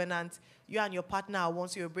sacred covenant. You and your partner are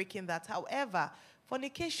once you're breaking that. However,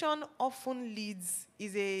 fornication often is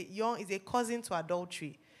a cousin to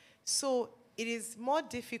adultery. So it is more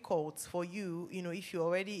difficult for you,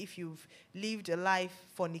 if you've lived a life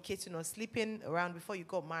fornicating or sleeping around before you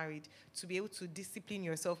got married, to be able to discipline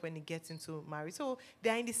yourself when you get into marriage. So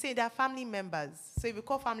they're family members. So if you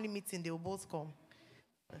call family meeting, they will both come.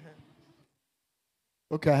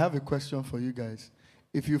 Okay, I have a question for you guys.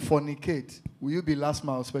 If you fornicate, will you be last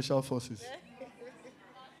mile special forces?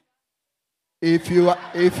 If you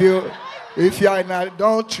are in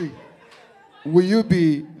adultery, will you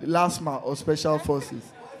be last mile or special forces?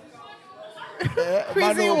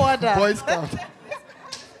 Prison warder. Boy Scout.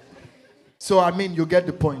 So I mean, you get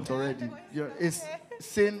the point already. It's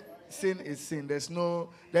sin. Sin is sin. There's no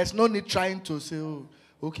need trying to say, oh,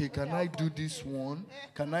 okay, can I do this one?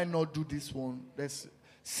 Can I not do this one?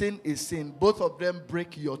 Sin is sin. Both of them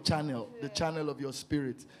break your channel, the channel of your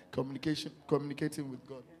spirit, communicating with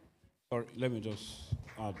God. Sorry, let me just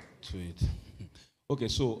add to it. Okay,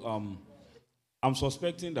 so I'm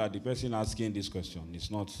suspecting that the person asking this question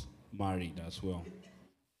is not married as well.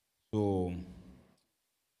 So,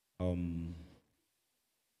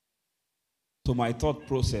 so my thought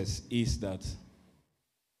process is that,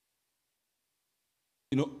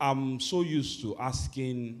 I'm so used to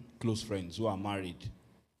asking close friends who are married,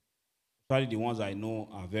 especially the ones I know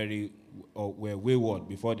were wayward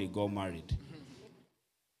before they got married.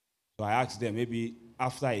 So I asked them maybe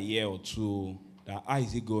after a year or two, how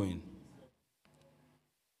is it going?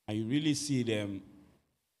 And you really see them.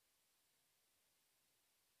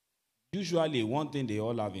 Usually, one thing they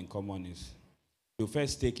all have in common is you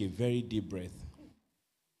first take a very deep breath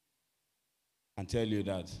and tell you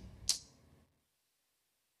that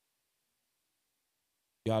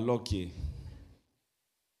you are lucky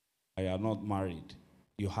and you are not married.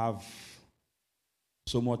 You have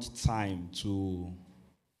so much time to,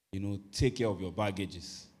 take care of your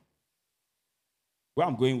baggages. Where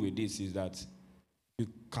I'm going with this is that you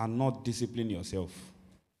cannot discipline yourself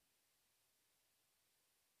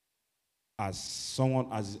as someone,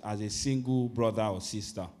 as a single brother or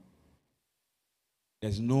sister.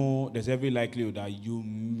 There's every likelihood that you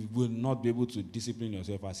will not be able to discipline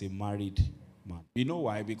yourself as a married man. You know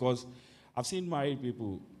why? Because I've seen married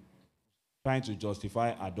people trying to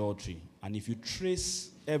justify adultery. And if you trace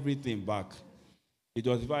everything back, they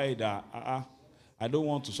justify that I don't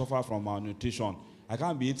want to suffer from malnutrition. I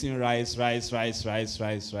can't be eating rice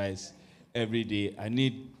every day. I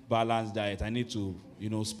need balanced diet. I need to,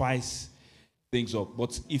 spice things up.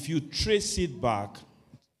 But if you trace it back,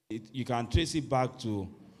 you can trace it back to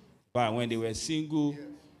when they were single.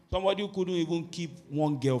 Somebody who couldn't even keep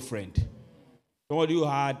one girlfriend. Somebody who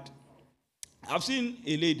had... I've seen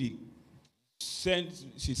a lady,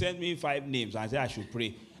 she sent me 5 names and said I should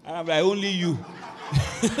pray. And I'm like, only you.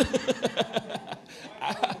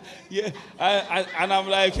 Yeah, and I'm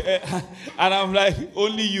like,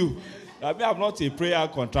 only you. I mean, I'm not a prayer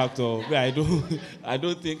contractor. I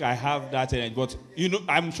don't think I have that energy. But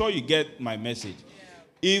I'm sure you get my message.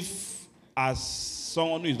 If, as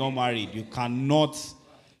someone who is not married, you cannot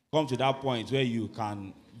come to that point where you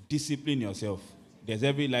can discipline yourself, there's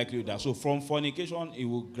every likelihood that. So from fornication, it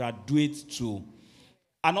will graduate to,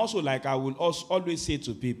 and also like I will always say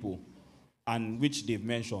to people, and which they've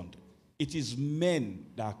mentioned, it is men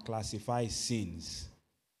that classify sins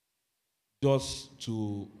just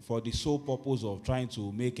for the sole purpose of trying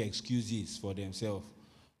to make excuses for themselves.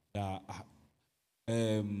 That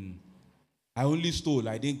I only stole,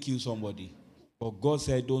 I didn't kill somebody. But God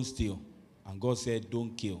said don't steal, and God said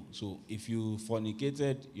don't kill. So if you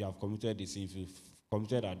fornicated, you have committed a sin. If you've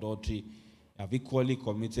committed adultery, you have equally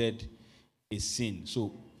committed a sin.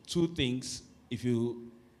 So 2 things. If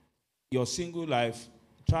your single life,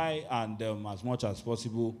 try and as much as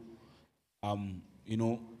possible,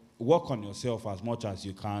 work on yourself as much as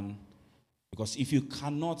you can. Because if you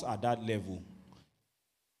cannot at that level,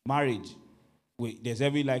 marriage, there's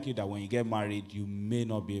every likelihood that when you get married, you may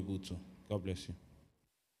not be able to. God bless you.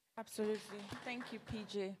 Absolutely. Thank you,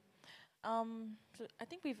 PJ. So I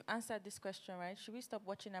think we've answered this question, right? Should we stop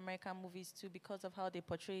watching American movies too because of how they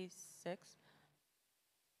portray sex?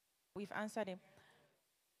 We've answered it.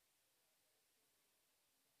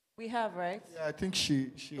 We have, right? Yeah, I think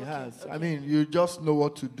she has. Okay. I mean, you just know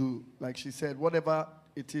what to do. Like she said, whatever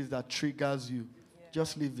it is that triggers you,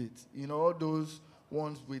 just leave it. All those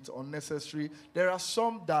ones with unnecessary. There are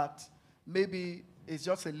some that maybe it's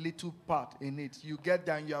just a little part in it. You get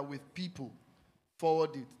there and you are with people.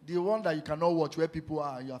 Forward it. The one that you cannot watch where people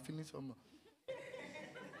are, you are feeling some.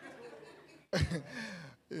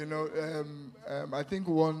 I think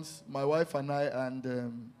once my wife and I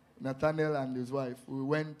and Nathaniel and his wife, we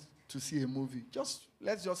went to see a movie.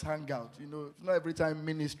 Let's just hang out. Not every time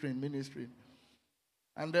ministering.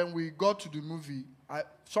 And then we got to the movie. I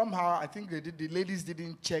think the ladies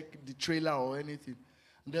didn't check the trailer or anything.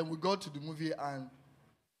 And then we got to the movie and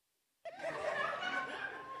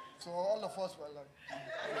so all of us were like,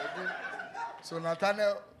 so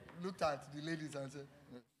Nathaniel looked at the ladies and said,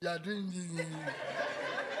 "You are doing this.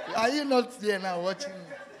 Are you not there now watching?"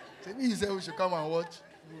 So he said we should come and watch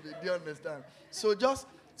movie. Do you understand? So just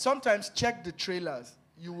sometimes check the trailers.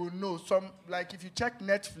 You will know like if you check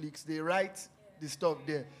Netflix, they write the stuff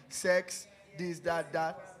there. Sex, this,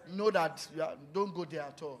 that. Know that don't go there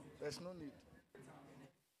at all. There's no need.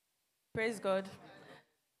 Praise God.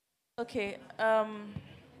 Okay.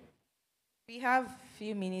 We have a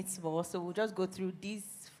few minutes more, so we'll just go through these.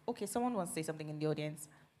 Okay, someone wants to say something in the audience.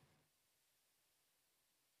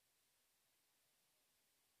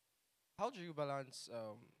 How do you balance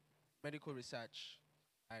medical research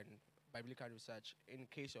and biblical research in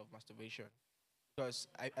case of masturbation? Because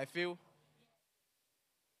I feel...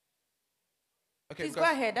 Okay, Please go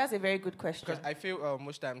ahead. That's a very good question. Because I feel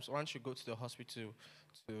most times once you go to the hospital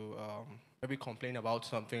to maybe complain about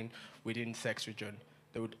something within sex region,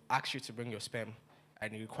 they would ask you to bring your sperm.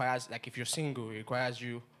 And it requires, like if you're single, it requires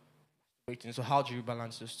you waiting. So how do you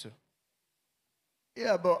balance those two?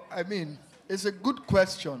 Yeah, but I mean, it's a good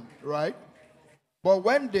question, right? But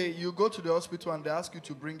when you go to the hospital and they ask you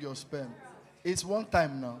to bring your sperm, it's one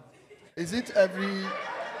time now. Is it every...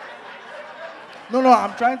 No,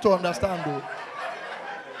 I'm trying to understand though.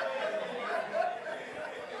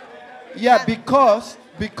 Yeah, because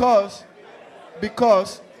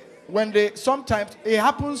when sometimes it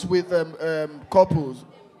happens with couples.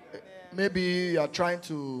 Maybe you are trying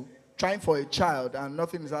for a child and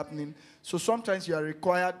nothing is happening. So sometimes you are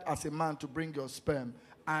required as a man to bring your sperm.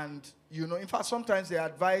 And, in fact, sometimes they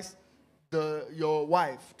advise your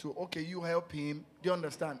wife to, okay, you help him. Do you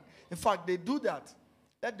understand? In fact, they do that.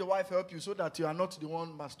 Let the wife help you so that you are not the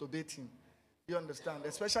one masturbating. Do you understand?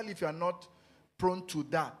 Especially if you are not prone to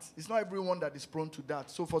that. It's not everyone that is prone to that.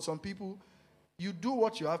 So for some people, you do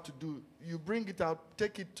what you have to do. You bring it out,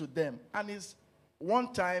 take it to them. And it's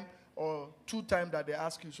one time or two times that they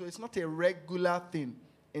ask you. So it's not a regular thing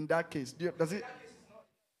in that case. Does it?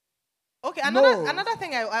 Okay, another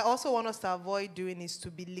thing I also want us to avoid doing is to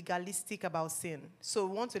be legalistic about sin. So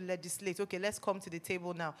we want to legislate. Okay, let's come to the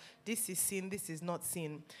table now. This is sin, this is not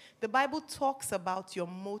sin. The Bible talks about your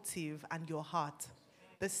motive and your heart.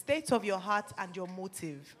 The state of your heart and your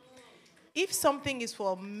motive. If something is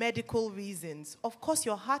for medical reasons, of course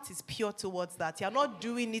your heart is pure towards that. You're not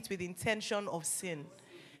doing it with intention of sin.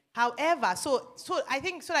 However, so I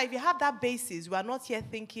think so that if you have that basis, we are not here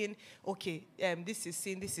thinking, okay, this is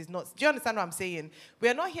sin, this is not. Do you understand what I'm saying? We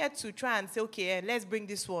are not here to try and say, okay, let's bring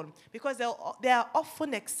this one. Because there are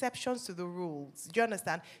often exceptions to the rules. Do you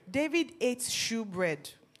understand? David ate shewbread,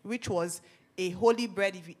 which was a holy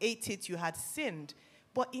bread. If you ate it, you had sinned.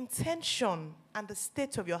 But intention and the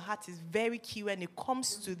state of your heart is very key when it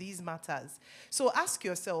comes to these matters. So ask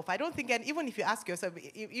yourself. I don't think, and even if you ask yourself,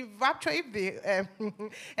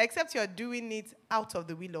 except you're doing it out of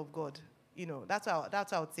the will of God, that's what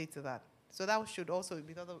I would say to that. So that should also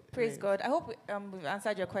be the other. Praise God. I hope we've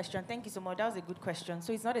answered your question. Thank you so much. That was a good question.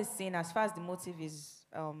 So it's not a sin as far as the motive is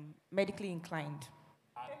medically inclined.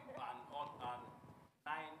 And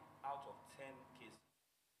 9 out of 10 cases,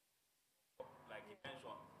 like you mentioned.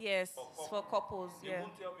 Yes, for couples. They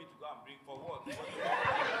won't tell me to go and bring for what? For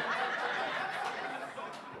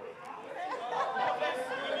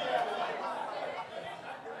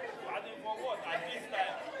what? At this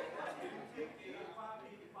time.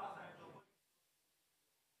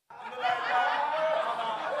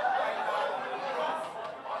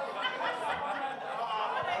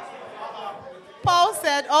 Paul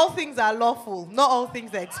said all things are lawful, not all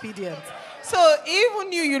things are expedient. So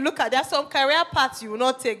even you look at, there's some career paths you will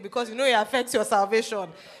not take because it affects your salvation.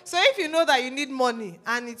 So if you know that you need money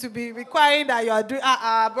and it will be requiring that you are doing,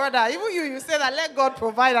 brother, even you say that let God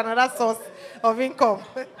provide another source of income.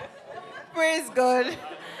 Praise God.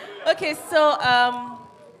 Okay, so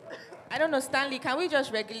I don't know, Stanley, can we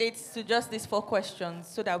just regulate to just these 4 questions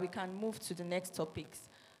so that we can move to the next topics?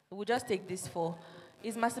 We'll just take these 4.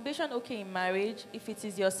 Is masturbation okay in marriage if it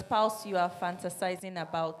is your spouse you are fantasizing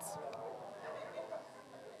about?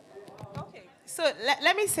 Okay, So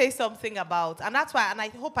let me say something about, and that's why, and I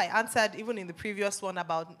hope I answered even in the previous one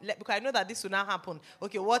about, because I know that this will not happen.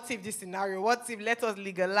 Okay, what if this scenario? What if let us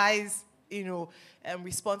legalize,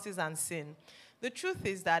 responses and sin? The truth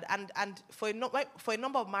is that, and for a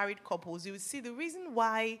number of married couples, you will see the reason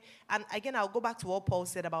why, and again, I'll go back to what Paul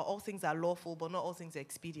said about all things are lawful, but not all things are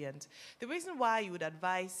expedient. The reason why you would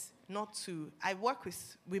advise not to, I work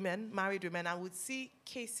with women, married women, and would see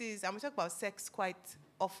cases, and we talk about sex quite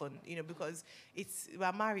often, because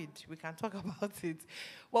we're married, we can talk about it.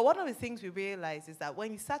 Well, one of the things we realize is that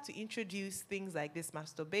when you start to introduce things like this,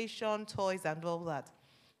 masturbation, toys, and all that,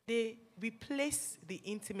 they replace the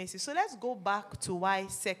intimacy. So let's go back to why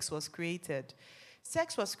sex was created.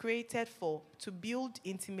 Sex was created to build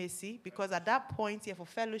intimacy, because at that point, for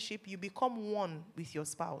fellowship, you become one with your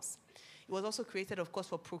spouse. It was also created, of course,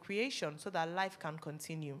 for procreation, so that life can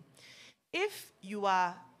continue. If you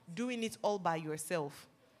are doing it all by yourself,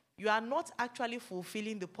 you are not actually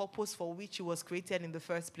fulfilling the purpose for which it was created in the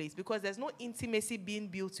first place, because there's no intimacy being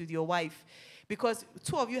built with your wife, because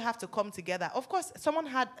two of you have to come together. Of course, someone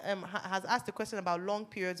has asked a question about long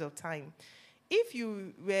periods of time. If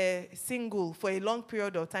you were single for a long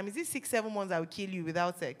period of time, is it 6-7 months that will kill you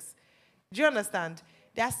without sex? Do you understand?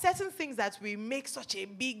 There are certain things that we make such a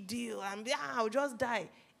big deal, and I'll just die.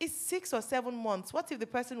 It's 6 or 7 months. What if the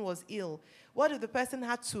person was ill? What if the person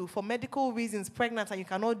had to, for medical reasons, pregnant, and you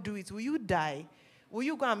cannot do it? Will you die? Will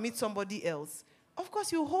you go and meet somebody else? Of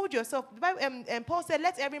course, you hold yourself. And Paul said,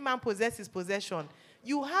 let every man possess his possession.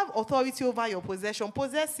 You have authority over your possession.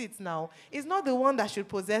 Possess it now. It's not the one that should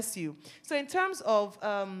possess you. So in terms of,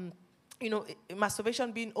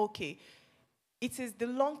 masturbation being okay, it is the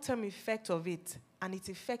long-term effect of it and its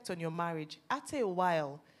effect on your marriage. After a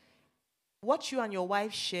while, what you and your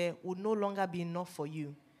wife share will no longer be enough for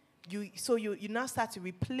you. So you now start to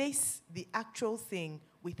replace the actual thing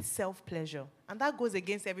with self-pleasure. And that goes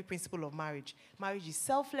against every principle of marriage. Marriage is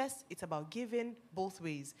selfless. It's about giving both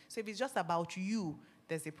ways. So if it's just about you,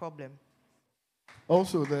 there's a problem.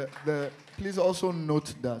 Also, please also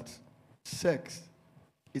note that sex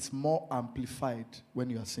is more amplified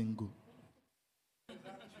when you are single.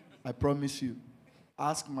 I promise you.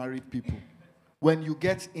 Ask married people. When you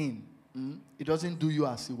get in, it doesn't do you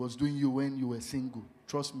as it was doing you when you were single.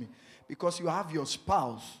 Trust me. Because you have your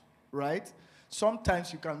spouse, right?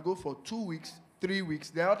 Sometimes you can go for 2 weeks, 3 weeks.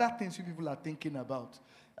 There are other things you people are thinking about.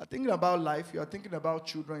 You're thinking about life. You're thinking about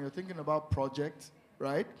children. You're thinking about projects,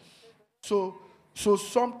 right? So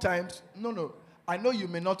sometimes, no. I know you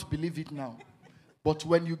may not believe it now. But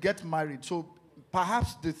when you get married, so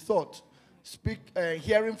perhaps the thought,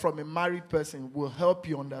 hearing from a married person will help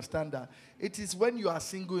you understand that. It is when you are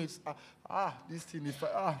single, it's, this thing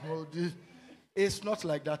is, it's not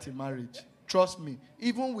like that in marriage. Trust me.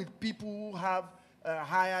 Even with people who have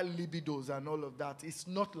higher libidos and all of that, it's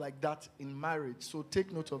not like that in marriage. So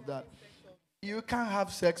take note of that. You can't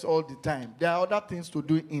have sex all the time. There are other things to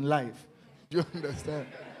do in life. Do you understand?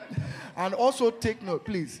 And also take note,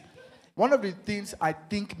 please. One of the things I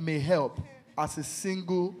think may help as a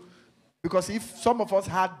single, because if some of us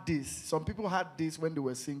had this, some people had this when they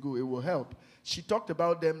were single, it will help. She talked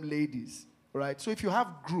about them ladies, right? So if you have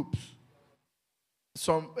groups,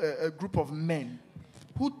 a group of men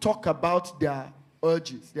who talk about their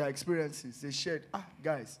urges, their experiences, they shared,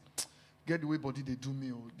 guys, get the way body they do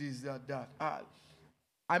me, this, that.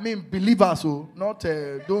 I mean, believers,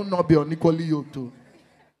 don't not be unequally yoked.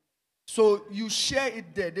 So you share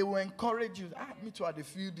it there. They will encourage you. Me too, I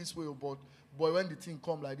feel this way, but boy, when the thing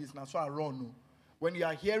come like this, now so I run. When you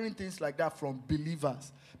are hearing things like that from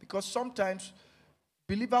believers, because sometimes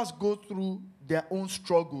believers go through their own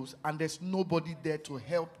struggles and there's nobody there to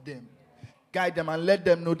help them, guide them, and let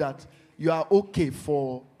them know that you are okay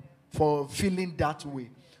for feeling that way.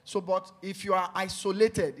 So, but if you are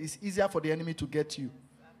isolated, it's easier for the enemy to get you.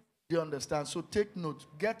 Do you understand? So take note.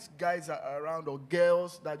 Get guys around or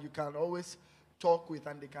girls that you can always talk with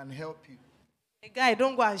and they can help you. A guy,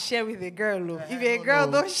 don't go and share with a girl. If a girl,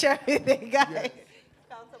 don't share with a guy. Yes.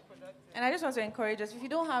 And I just want to encourage us, if you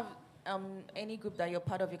don't have any group that you're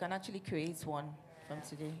part of, you can actually create one from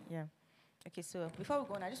today. Yeah. Okay, so before we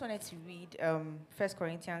go on, I just wanted to read 1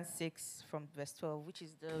 Corinthians 6 from verse 12, which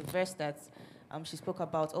is the verse that she spoke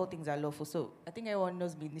about, all things are lawful. So I think everyone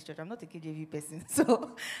knows me in this church. I'm not a KJV person.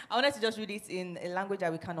 So I wanted to just read it in a language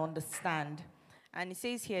that we can understand. And it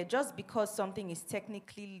says here, just because something is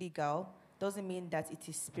technically legal doesn't mean that it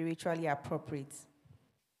is spiritually appropriate.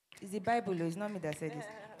 It's the Bible, it's not me that said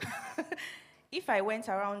this. If I went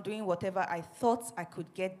around doing whatever I thought I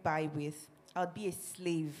could get by with, I'd be a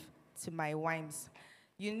slave to my whims.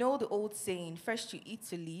 You know the old saying, first you eat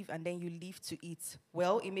to live and then you live to eat.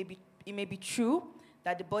 Well, it may be may be true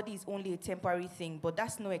that the body is only a temporary thing, but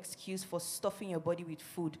that's no excuse for stuffing your body with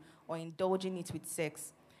food or indulging it with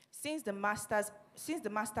sex. Since the master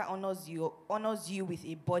honors you with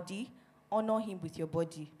a body, honor him with your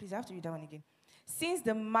body. Please, I have to read that one again. Since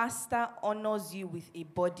the master honors you with a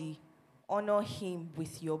body, honor him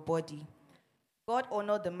with your body. God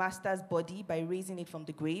honored the master's body by raising it from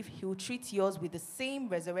the grave. He will treat yours with the same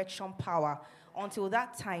resurrection power. Until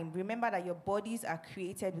that time, remember that your bodies are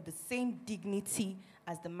created with the same dignity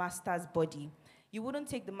as the master's body. You wouldn't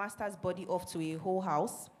take the master's body off to a whole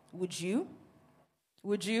house, would you?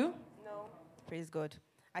 Would you? No. Praise God.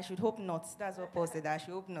 I should hope not. That's what Paul said. I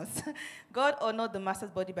should hope not. God honored the master's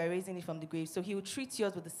body by raising it from the grave, so he will treat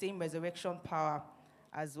yours with the same resurrection power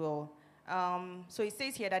as well. So it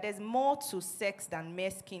says here that there's more to sex than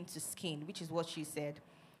mere skin to skin, which is what she said.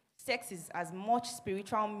 Sex is as much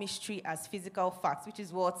spiritual mystery as physical facts, which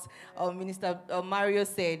is what Minister Mario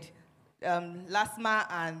said. LASMA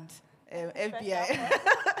and FBI.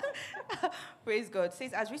 Praise God. It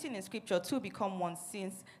says, as written in scripture, two become one.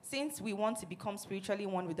 Since we want to become spiritually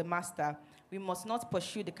one with the master, we must not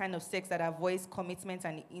pursue the kind of sex that avoids commitment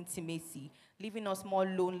and intimacy, leaving us more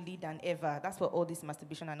lonely than ever. That's what all this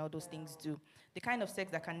masturbation and all those things do. The kind of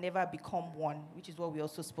sex that can never become one, which is what we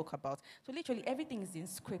also spoke about. So literally everything is in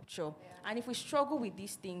scripture. Yeah. And if we struggle with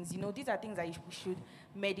these things, these are things that we should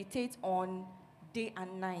meditate on day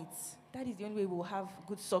and night. That is the only way we'll have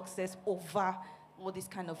good success over all these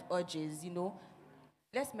kind of urges,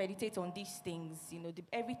 Let's meditate on these things.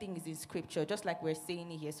 Everything is in scripture, just like we're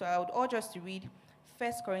saying here. So I would urge us to read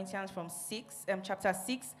 1 Corinthians from chapter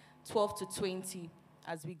 6, 12 to 20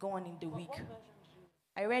 as we go on in the week.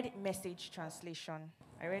 I read Message translation.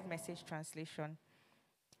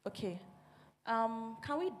 Okay.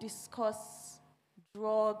 Can we discuss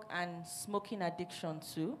drug and smoking addiction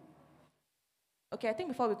too? Okay, I think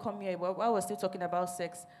before we come here, while we're still talking about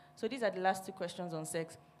sex, so these are the last two questions on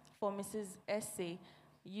sex. For Mrs. Essay,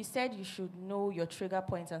 you said you should know your trigger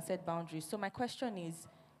points and set boundaries. So my question is,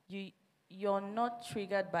 you're not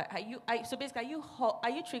triggered by, so basically, are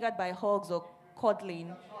you triggered by hugs or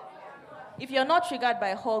cuddling? If you're not triggered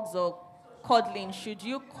by hugs or cuddling, should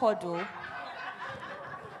you cuddle?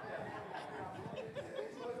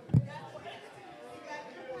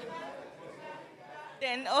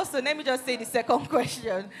 Then also, let me just say the second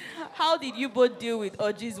question. How did you both deal with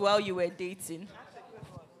urges while you were dating?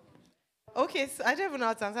 Okay, so I don't even know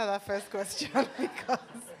how to answer that first question because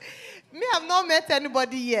I've not met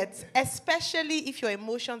anybody yet, especially if your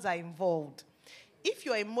emotions are involved. If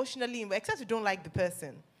you're emotionally involved, except you don't like the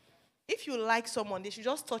person. If you like someone, they should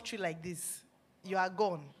just touch you like this. You are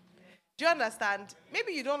gone. Do you understand?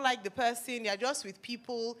 Maybe you don't like the person, you're just with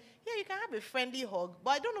people. Yeah, you can have a friendly hug,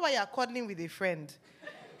 but I don't know why you're cuddling with a friend.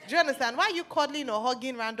 Do you understand? Why are you cuddling or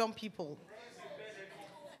hugging random people?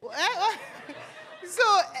 So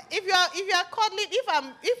if you are cuddling,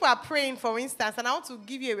 if we are praying, for instance, and I want to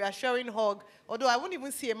give you a reassuring hug, although I wouldn't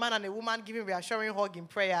even see a man and a woman giving reassuring hug in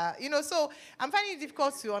prayer, so I'm finding it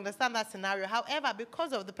difficult to understand that scenario. However,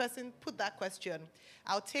 because of the person put that question,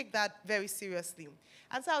 I'll take that very seriously.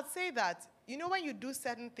 And so I would say that, when you do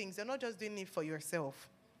certain things, you're not just doing it for yourself.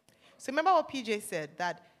 So remember what PJ said,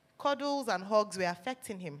 that cuddles and hugs were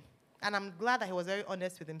affecting him. And I'm glad that he was very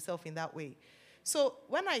honest with himself in that way. So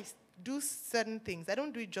when I do certain things, I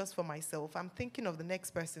don't do it just for myself. I'm thinking of the next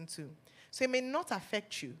person too. So it may not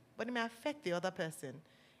affect you, but it may affect the other person.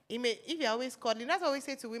 If you're always cuddling, that's what I always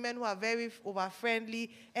say to women who are very over-friendly,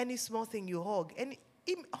 any small thing you hug.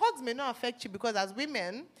 Hugs may not affect you because as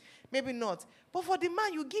women, maybe not. But for the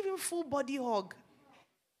man, you give him full body hug.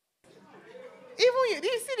 Even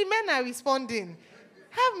you see the men are responding.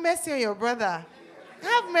 Have mercy on your brother.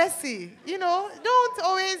 Have mercy. Don't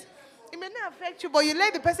always, it may not affect you, but you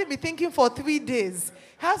let the person be thinking for 3 days.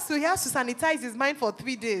 He has to sanitize his mind for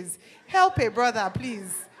 3 days. Help a brother,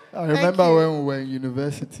 please. I remember when we were in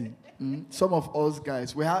university, some of us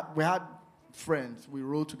guys, we had friends, we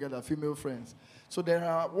rode together, female friends. So there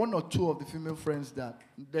are one or two of the female friends that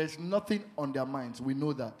there's nothing on their minds. We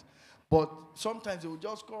know that. But sometimes they will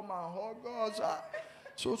just come and hug us.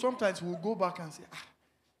 So sometimes we'll go back and say,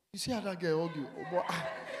 you see how that girl hug you? Oh, boy,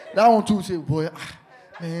 that one too will say, boy,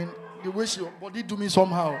 man, the way your body do me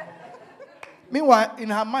somehow. Meanwhile, in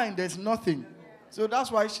her mind, there's nothing. So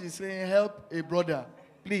that's why she's saying, help a brother.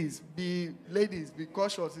 Please, ladies, be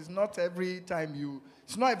cautious. It's not everyone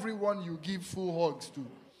you give full hugs to.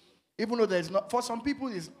 Even though there's not, for some people,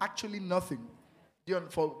 it's actually nothing.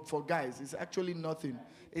 For guys, it's actually nothing.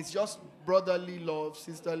 It's just brotherly love,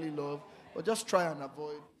 sisterly love, but just try and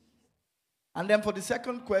avoid. And then for the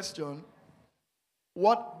second question,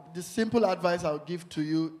 what the simple advice I'll give to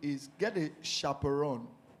you is get a chaperone.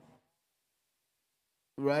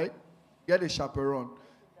 Right? Get a chaperone.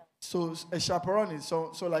 So a chaperone is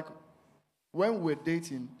so like when we're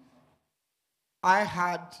dating,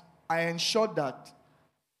 I ensured that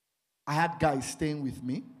I had guys staying with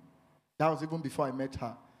me. That was even before I met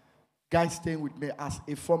her. Guys staying with me as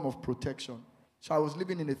a form of protection. So I was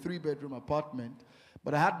living in a 3-bedroom apartment,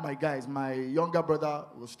 but I had my guys. My younger brother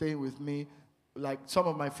was staying with me. Like some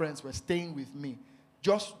of my friends were staying with me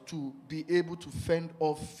just to be able to fend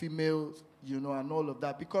off females, and all of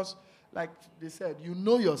that. Because like they said, you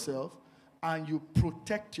know yourself and you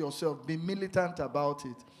protect yourself. Be militant about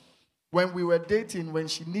it. When we were dating, when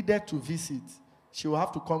she needed to visit, she will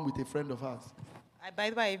have to come with a friend of hers. By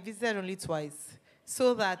the way, I visited only twice.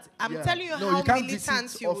 So that I'm telling you No, how you can't militant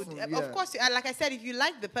visit you often, would. yeah. Of course, like I said, if you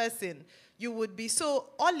like the person, you would be. So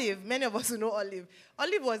Olive, many of us who know Olive.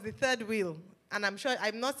 Olive was the third wheel. And I'm sure,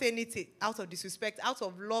 I'm not saying it out of disrespect, out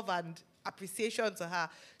of love and appreciation to her.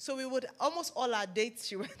 So we would, almost all our dates,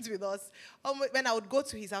 she went with us. When I would go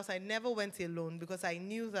to his house, I never went alone because I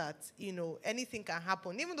knew that, anything can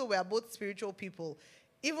happen. Even though we are both spiritual people,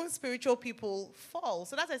 even spiritual people fall.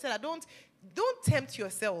 So that's why I said, don't tempt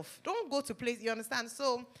yourself. Don't go to place, you understand?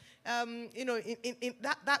 So,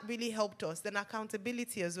 that really helped us. Then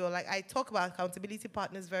accountability as well. Like I talk about accountability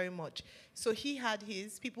partners very much. So he had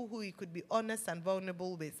his people who he could be honest and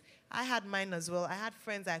vulnerable with. I had mine as well. I had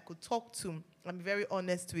friends I could talk to and be very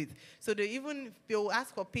honest with. So they'll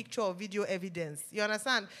ask for picture or video evidence. You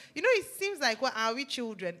understand? It seems like, well, are we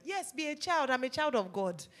children? Yes, be a child. I'm a child of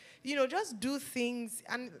God. Just do things.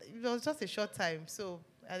 And it was just a short time. So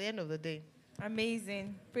at the end of the day.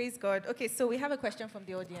 Amazing. Praise God. Okay, so we have a question from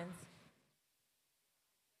the audience.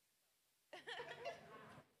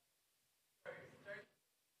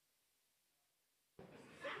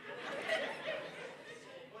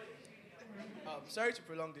 Sorry to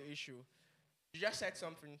prolong the issue. You just said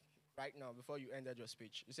something right now before you ended your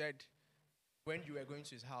speech. You said when you were going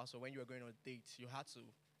to his house or when you were going on a date, you had to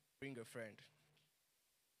bring a friend.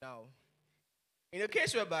 Now, in a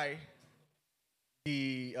case whereby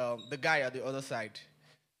the guy at the other side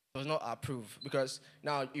does not approve, because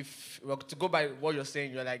now if we're to go by what you're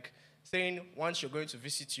saying, you're like saying once you're going to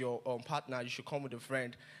visit your partner, you should come with a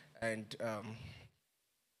friend, and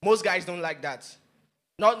most guys don't like that.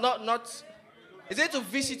 Not. Is it to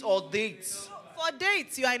visit or dates? For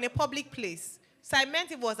dates, you are in a public place. So I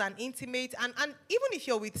meant it was an intimate, and even if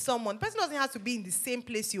you're with someone, the person doesn't have to be in the same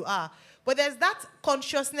place you are. But there's that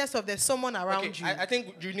consciousness of there's someone around you. I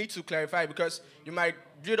think you need to clarify because you might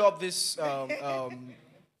build up this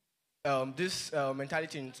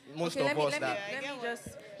mentality in most of us.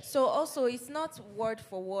 So also, it's not word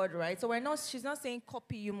for word, right? So she's not saying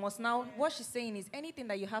copy, you must now. What she's saying is anything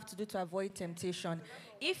that you have to do to avoid temptation.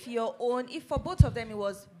 If for both of them it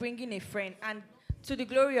was bringing a friend, and to the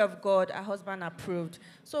glory of God, her husband approved.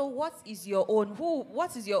 So what is your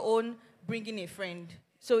own bringing a friend?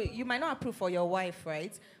 So you might not approve for your wife,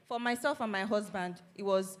 right? For myself and my husband, it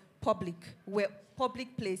was public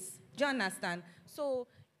place. Do you understand? So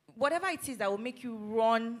whatever it is that will make you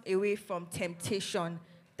run away from temptation,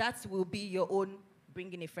 that will be your own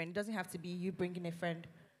bringing a friend. It doesn't have to be you bringing a friend.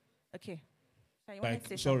 Okay. So you want to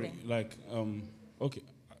say something?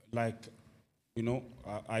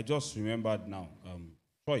 I just remembered now.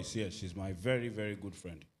 Joyce here, she's my very, very good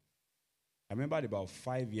friend. I remembered about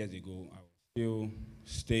 5 years ago, I was still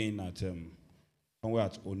staying at somewhere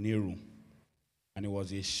at Oniru, and it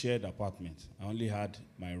was a shared apartment. I only had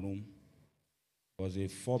my room. It was a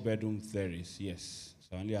 4-bedroom terrace, yes.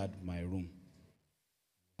 So I only had my room.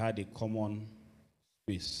 I had a common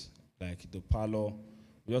space, like the parlor.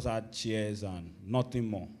 We just had chairs and nothing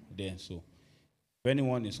more there. So if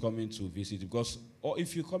anyone is coming to visit, or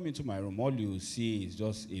if you come into my room, all you see is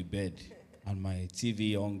just a bed and my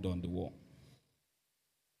TV hung on the wall.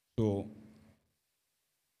 So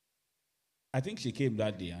I think she came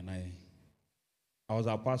that day, and I was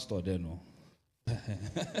a pastor then. No?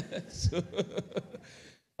 So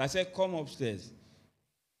I said, come upstairs.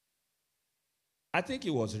 I think it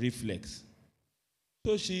was reflex.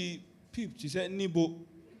 So she peeped. She said, Nibo.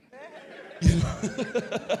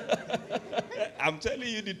 I'm telling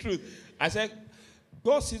you the truth. I said,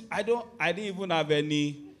 God, I didn't even have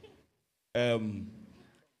any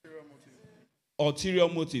ulterior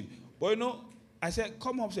motive. But I said,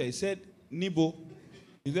 come upstairs. He said, Nibo.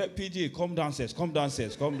 He said, PG, come downstairs, come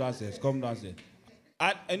downstairs, come downstairs, come downstairs.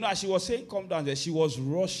 And as she was saying, come downstairs, she was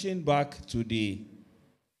rushing back to the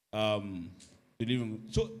living room.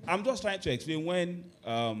 So I'm just trying to explain when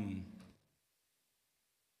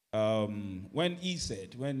when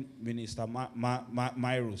Minister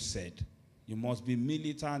Myro said, you must be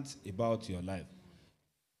militant about your life.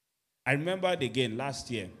 I remembered again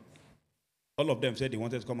last year, all of them said they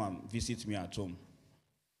wanted to come and visit me at home.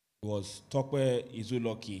 It was Tokwe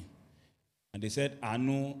Izuloki, and they said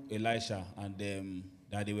Anu, Elisha, and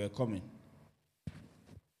that they were coming.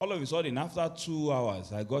 All of a sudden, after 2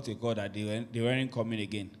 hours, I got a call that they weren't coming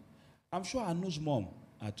again. I'm sure Anu's mom,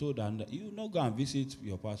 I told her, you not go and visit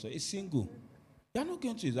your pastor. He's single. You're not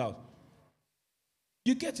going to his house.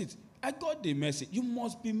 You get it? I got the message. You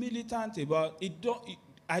must be militant about it.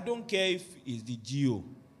 I don't care if it's the GO.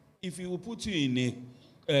 If it will put you in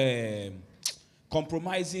a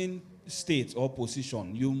compromising state or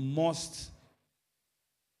position, you must,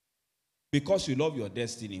 because you love your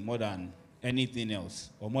destiny more than anything else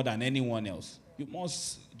or more than anyone else, you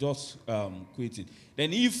must just quit it.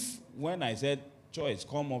 Then when I said, Choice,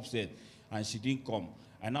 come upstairs, and she didn't come,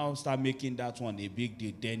 I now start making that one a big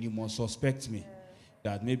deal, then you must suspect me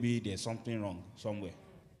that maybe there's something wrong somewhere.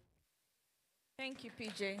 Thank you,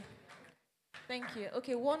 PJ. Thank you.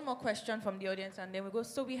 Okay, one more question from the audience, and then we go.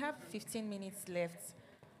 So we have 15 minutes left.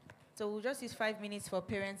 So we'll just use 5 minutes for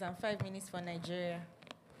parents and 5 minutes for Nigeria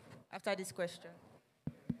after this question.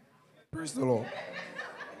 Praise the Lord.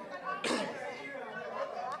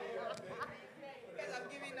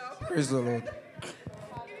 Praise the Lord.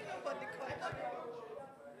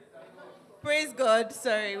 Praise God.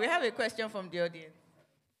 Sorry, we have a question from the audience.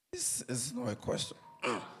 This is not a question.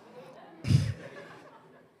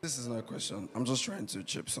 This is not a question. I'm just trying to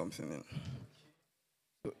chip something in.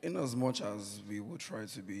 So in as much as we will try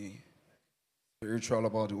to be spiritual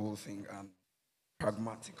about the whole thing and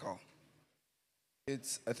pragmatical,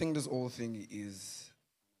 I think this whole thing is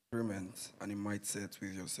agreement and a mindset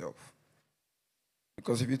with yourself.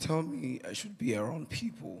 Because if you tell me I should be around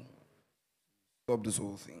people, stop this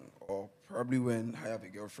whole thing, or probably when I have a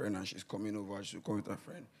girlfriend and she's coming over, I should come with her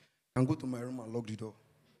friend, I can go to my room and lock the door.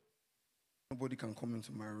 Nobody can come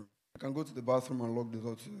into my room. I can go to the bathroom and lock the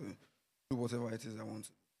door to do whatever it is I want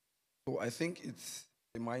to. So I think it's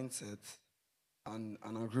a mindset and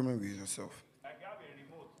an agreement with yourself. Like you have a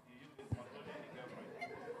remote, you use it controlling the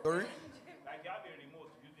girlfriend. Sorry? Like you have a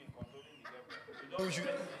remote using controlling the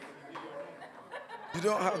girlfriend. You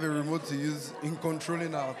don't have a remote to use in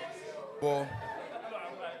controlling her. But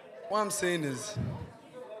what I'm saying is,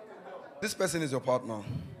 this person is your partner.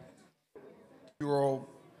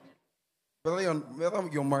 Whether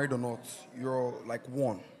you're married or not, you're like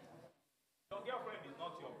one. Your girlfriend is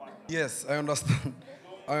not your partner. Yes, I understand.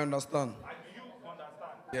 I understand. And do you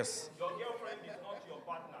understand? Yes, Your girlfriend is not your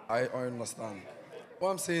partner. I understand. What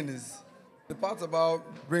I'm saying is, the part about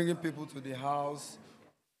bringing people to the house,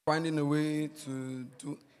 finding a way to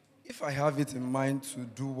do, if I have it in mind to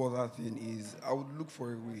do what that thing is, I would look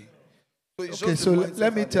for a way. So it's Okay, just so the mindset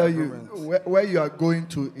let me and the tell you agreement. where you are going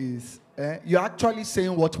to is you're actually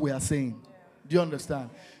saying what we are saying. Do you understand?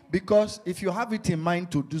 Because if you have it in mind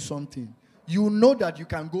to do something, you know that you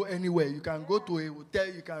can go anywhere. You can go to a hotel.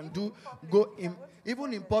 You can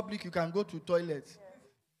even in public. You can go to toilets,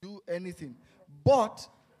 do anything. But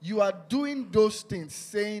you are doing those things,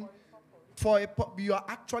 saying you are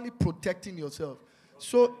actually protecting yourself.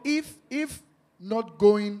 So if not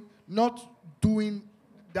doing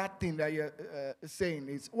that thing that you're saying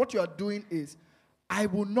is what you are doing is, I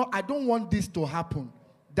don't want this to happen.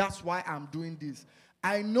 That's why I'm doing this.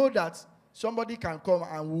 I know that somebody can come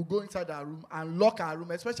and will go inside our room and lock our room,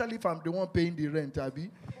 especially if I'm the one paying the rent, Abby.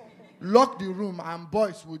 Lock the room and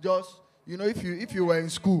boys will just, if you were in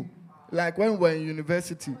school, like when we were in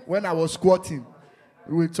university, when I was squatting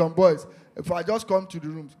with some boys, if I just come to the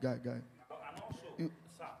room, guy. And also, sir,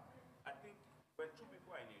 I think when two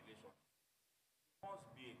people are in a relationship, it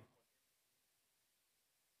must be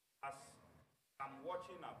as I'm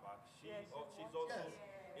watching her back, she's also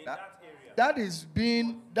in that area.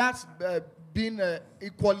 That's being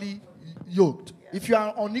equally yoked. Yeah. If you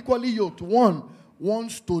are unequally yoked, one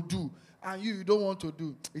wants to do and you don't want to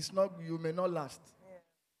do, you may not last.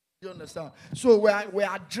 You understand? So we're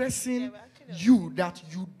addressing you that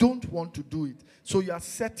you don't want to do it. So you are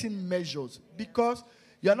setting measures because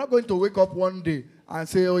you're not going to wake up one day and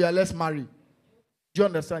say, oh yeah, let's marry. Do you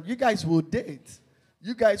understand? You guys will date.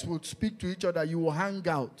 You guys will speak to each other. You will hang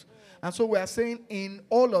out. And so we are saying in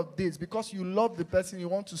all of this, because you love the person, you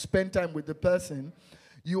want to spend time with the person,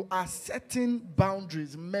 you are setting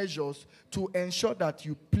boundaries, measures to ensure that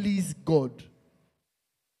you please God.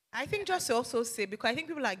 I think just to also say, because I think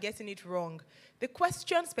people are getting it wrong, the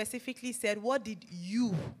question specifically said, what did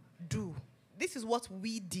you do? This is what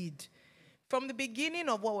we did. From the beginning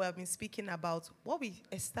of what we have been speaking about, what we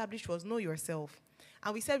established was know yourself.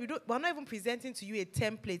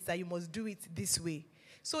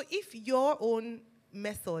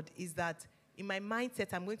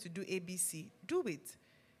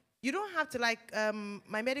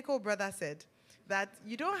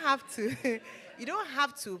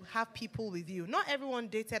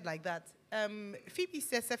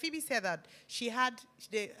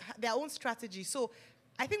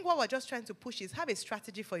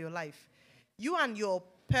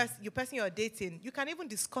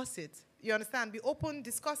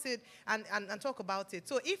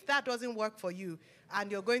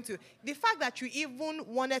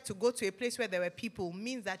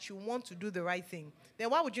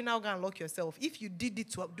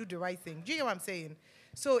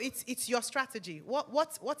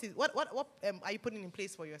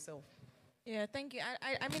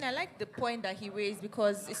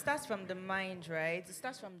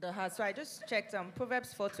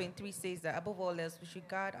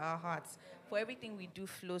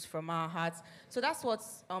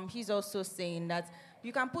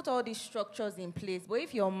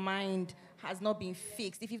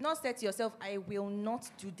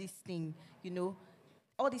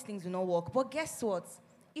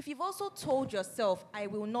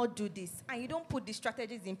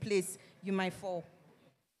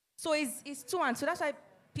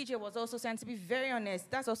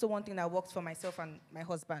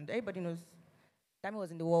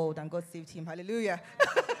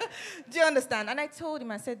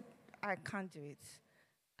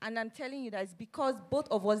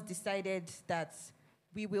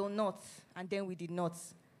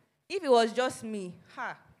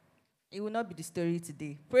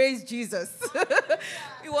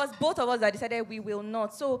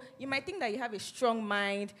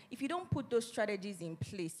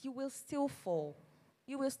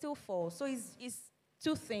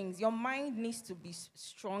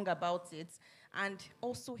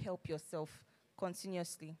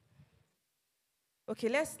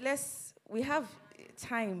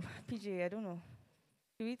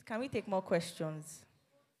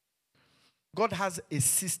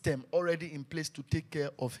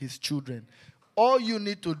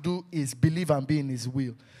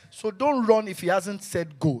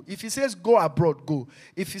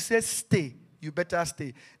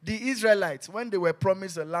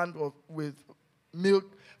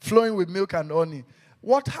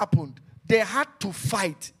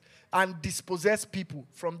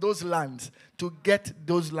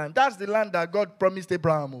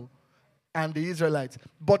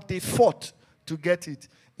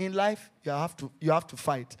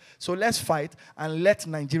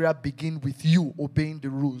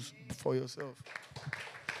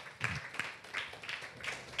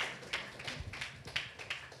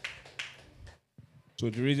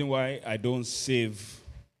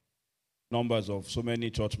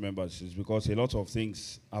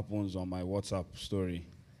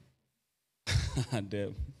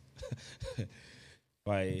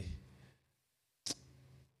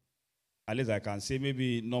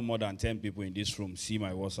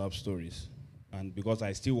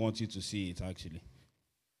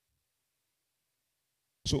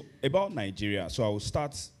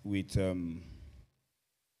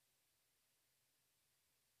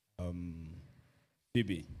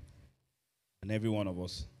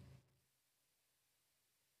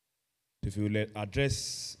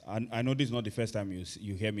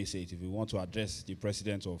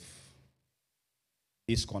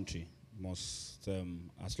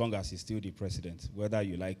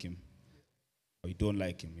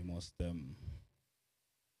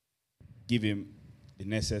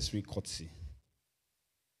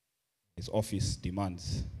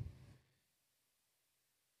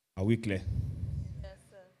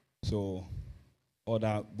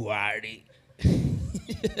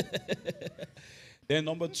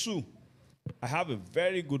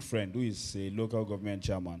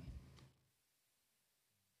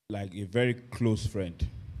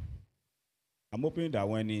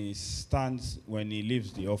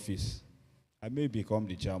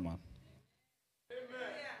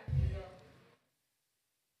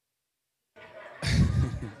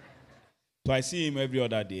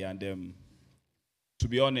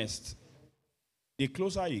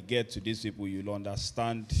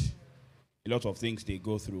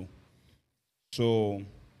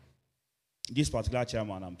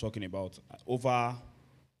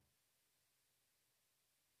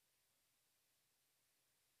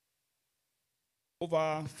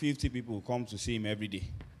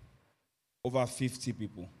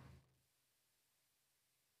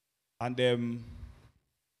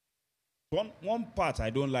 One part I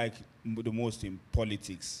don't like the most in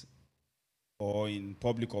politics or in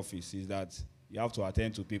public office is that you have to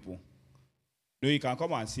attend to people. No, you can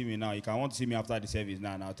come and see me now. You can want to see me after the service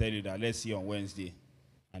now, and I'll tell you that let's see on Wednesday.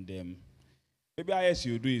 And maybe highest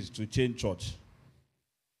you do is to change church.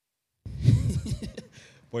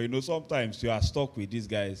 But sometimes you are stuck with these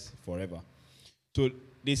guys forever. So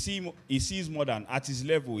he sees more than, at his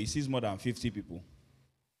level, he sees more than 50 people.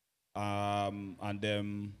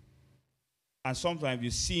 And sometimes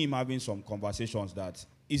you see him having some conversations that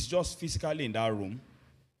it's just physically in that room.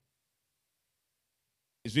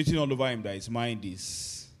 It's written all over him that his mind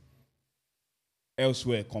is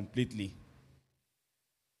elsewhere completely.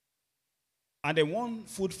 And then one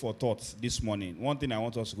food for thought this morning, one thing I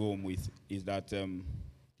want us to go home with is that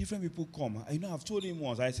different people come. I've told him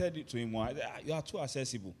once, I said it to him once, you are too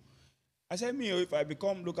accessible. I said, if I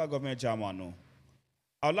become local government chairman, no,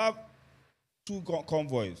 I'll have 2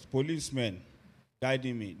 convoys, policemen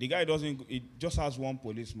guiding me. The guy it just has 1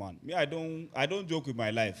 policeman. Me, I don't joke with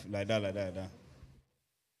my life like that.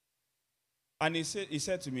 And he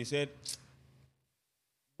said to me,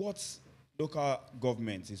 what local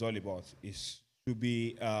government is all about is to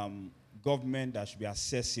be government that should be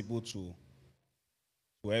accessible to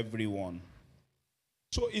everyone.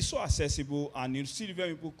 So it's so accessible, and you see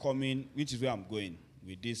different people coming, which is where I'm going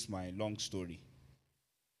with this, my long story.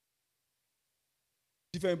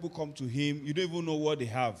 Different people come to him, you don't even know what they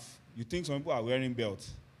have. You think some people are wearing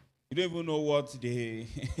belts. You don't even know what they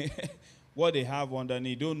what they have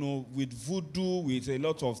underneath. You don't know, with voodoo, with a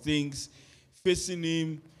lot of things facing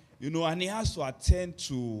him, and he has to attend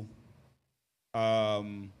to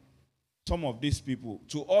some of these people,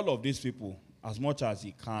 to all of these people, as much as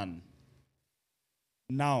he can.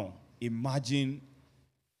 Now, imagine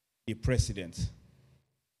the president.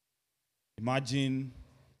 Imagine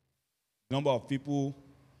the number of people.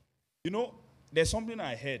 There's something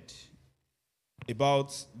I heard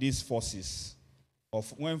about these forces,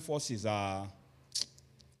 of when forces are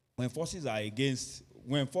against,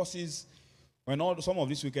 when some of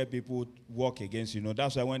these wicked people work against you.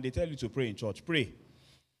 That's why when they tell you to pray in church, pray.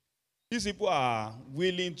 These people are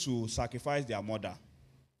willing to sacrifice their mother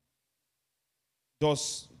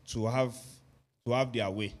just to have their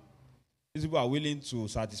way. These people are willing to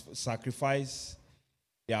sacrifice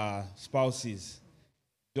their spouses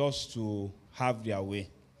just to have their way.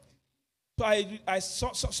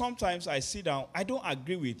 So sometimes I sit down. I don't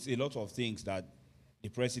agree with a lot of things that the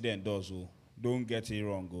president does. Don't get it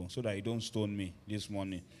wrong, so that you don't stone me this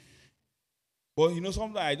morning. But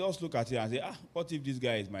sometimes I just look at it and say, what if this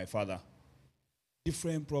guy is my father?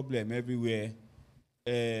 Different problem everywhere.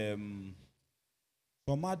 Some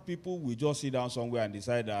mad people will just sit down somewhere and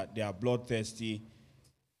decide that they are bloodthirsty.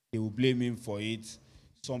 They will blame him for it.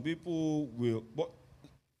 Some people will,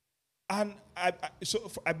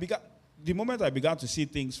 the moment I began to see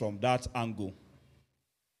things from that angle,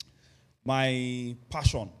 my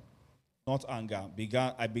passion, not anger,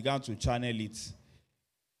 I began to channel it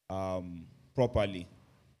properly.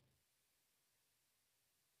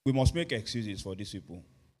 We must make excuses for these people.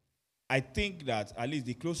 I think that at least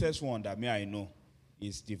the closest one that I know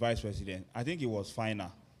is the vice president. I think he was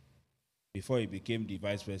finer before he became the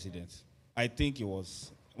vice president. I think he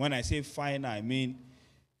was, when I say finer, I mean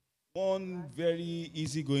one very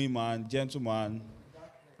easygoing man, gentleman,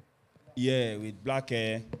 with black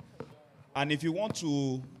hair. And if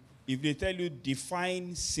they tell you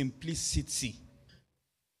define simplicity,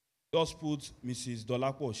 just put Mrs.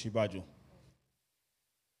 Dolapo Shibajo.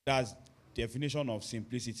 That's definition of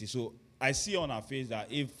simplicity. So I see on her face that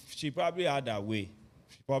if she probably had her way,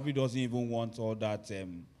 she probably doesn't even want all that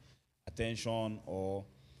attention or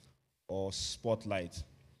spotlight.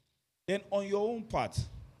 Then on your own part,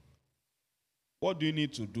 what do you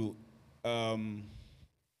need to do?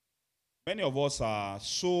 Many of us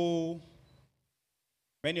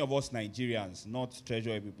Nigerians, not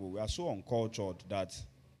treasury people, we are so uncultured that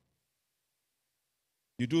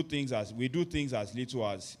we do things as little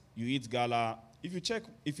as you eat gala.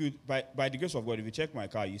 By the grace of God, if you check my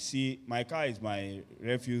car, you see my car is my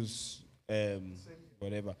refuse,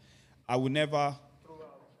 whatever. I will never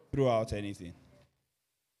throw out anything.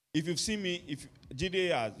 If you've seen me, if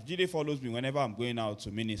Jide follows me whenever I'm going out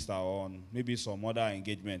to minister on maybe some other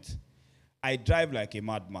engagement, I drive like a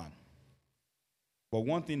madman. But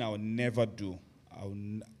one thing I will never do,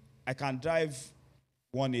 I can drive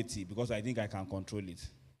 180 because I think I can control it.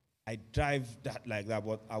 I drive that like that,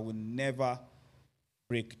 but I will never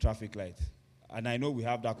break traffic light. And I know we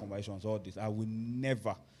have that conversation, all this. I will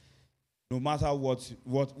never, no matter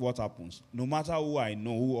what happens, no matter who I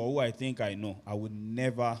know or who I think I know, I will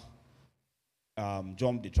never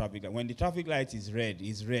jump the traffic light. When the traffic light is red,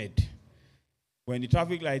 it's red. When the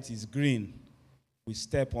traffic light is green, we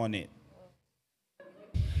step on it.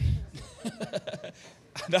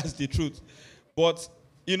 That's the truth. But,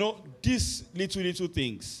 these little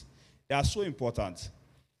things, they are so important.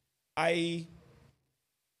 I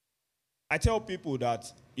tell people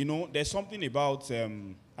that, there's something about,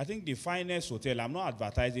 I think the finest hotel, I'm not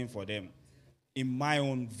advertising for them, in my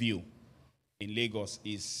own view, in Lagos,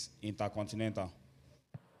 is Intercontinental.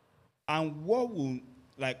 And what will,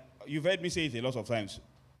 like, you've heard me say it a lot of times,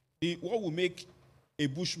 what will make a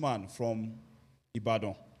bushman from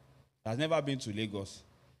Ibadan, that has never been to Lagos,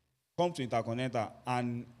 come to Intercontinental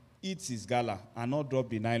and eat his gala and not drop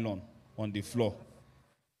the nylon on the floor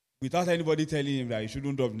without anybody telling him that he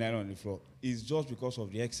shouldn't drop the nylon on the floor, is just because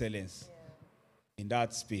of the excellence in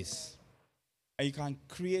that space. And you can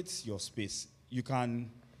create your space. You can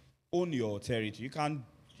own your territory.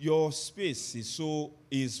 Your space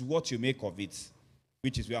is what you make of it,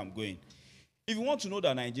 which is where I'm going. If you want to know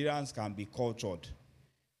that Nigerians can be cultured,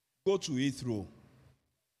 go to Heathrow.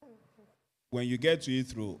 When you get to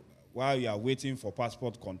Heathrow, while you are waiting for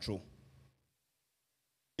passport control,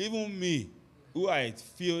 even me, who I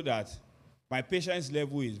feel that my patience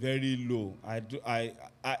level is very low,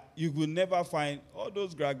 you will never find all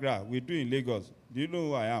those gra we do in Lagos. Do you know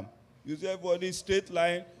who I am? You see everybody straight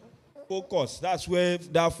line, focus. That's where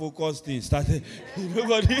that focus thing started.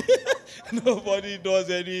 Nobody does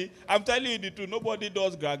any. I'm telling you the truth. Nobody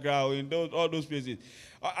does gra in all those places.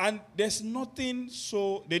 And there's nothing,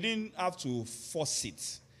 so they didn't have to force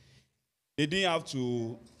it. They didn't have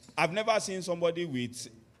to. I've never seen somebody with.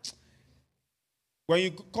 When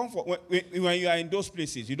you come when you are in those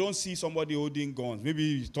places, you don't see somebody holding guns. Maybe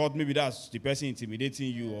you thought maybe that's the person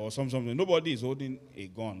intimidating you or something. Nobody is holding a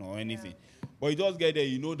gun or anything. Yeah. But you just get there,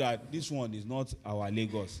 you know that this one is not our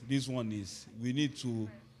Lagos. This one is, we need to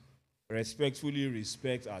respectfully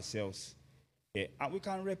respect ourselves. Yeah. And we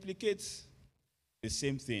can replicate the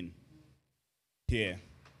same thing here.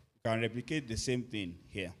 We can replicate the same thing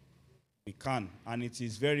here. We can, and it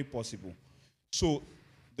is very possible. So,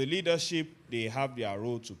 the leadership, they have their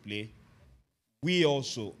role to play. We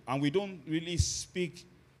also, and we don't really speak,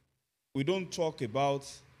 we don't talk about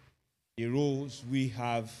the roles we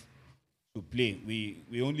have to play.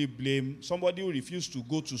 We only blame somebody who refused to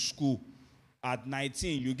go to school at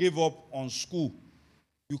 19. You gave up on school.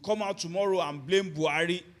 You come out tomorrow and blame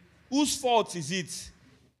Buhari. Whose fault is it?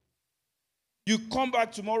 You come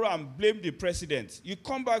back tomorrow and blame the president. You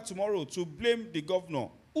come back tomorrow to blame the governor.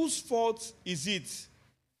 Whose fault is it?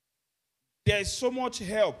 There is so much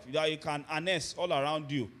help that you can harness all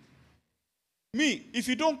around you. Me, if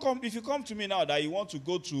you come to me now that you want to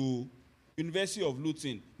go to University of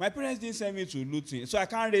Luton, my parents didn't send me to Luton, so I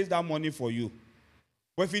can't raise that money for you.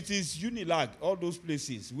 But if it is Unilag, all those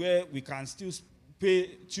places where we can still pay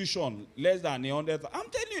tuition less than 100,000, I'm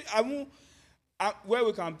telling you, where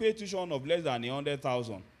we can pay tuition of less than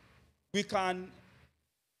 100,000, we can.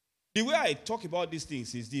 The way I talk about these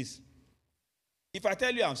things is this. If I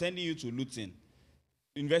tell you I'm sending you to Luton,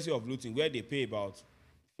 University of Luton, where they pay about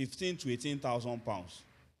 15 to 18,000 pounds,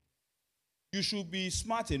 you should be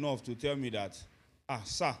smart enough to tell me that,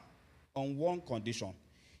 sir, on one condition,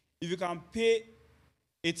 if you can pay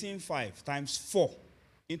 18.5 times 4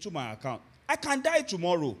 into my account, I can die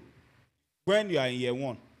tomorrow when you are in year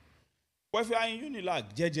 1. But if you are in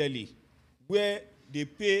Unilag, jejely, where they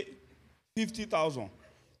pay 50,000,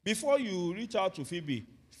 before you reach out to Phoebe,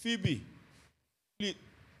 please,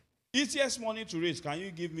 easiest money to raise, can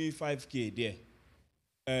you give me 5K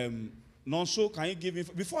there? Nonso, can you give me,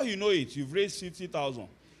 before you know it, you've raised 50,000.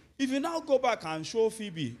 If you now go back and show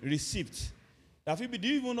Phoebe receipt, that Phoebe, do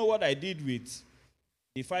you even know what I did with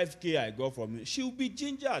the 5K I got from you? She'll be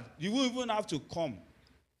gingered. You won't even have to come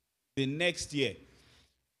the next year.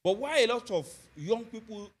 But why a lot of young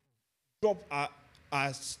people are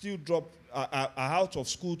out of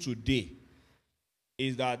school today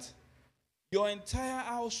is that your entire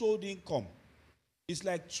household income is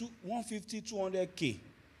like 150, 200K.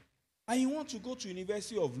 And you want to go to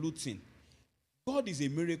University of Luton. God is a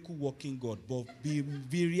miracle working God, but be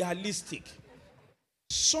realistic.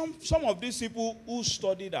 Some of these people who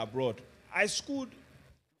studied abroad, I schooled.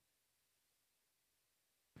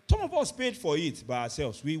 Some of us paid for it by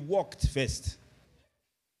ourselves. We worked first.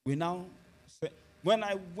 When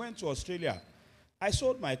I went to Australia, I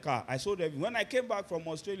sold my car. I sold everything. When I came back from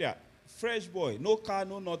Australia, fresh boy, no car,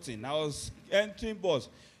 no nothing. I was entering bus.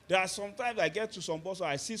 There are sometimes I get to some bus,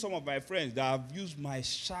 I see some of my friends that have used my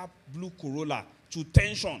sharp blue Corolla to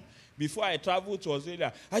tension before I travel to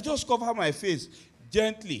Australia. I just cover my face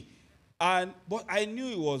gently. But I knew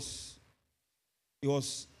it was It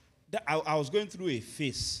was that I was going through a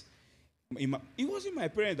phase. It wasn't my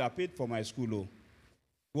parents that paid for my school. Oh.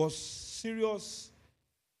 It was serious.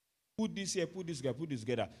 Put this here, put this together, put this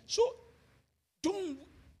together. So don't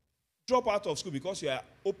drop out of school because you are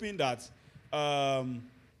hoping that how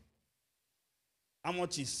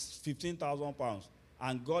much is 15,000 pounds,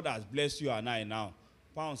 and God has blessed you and I now.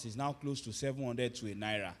 Pounds is now close to 700 to a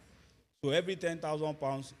naira. So every 10,000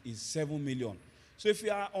 pounds is 7 million. So if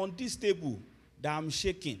you are on this table that I'm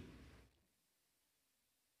shaking,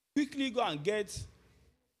 quickly go and get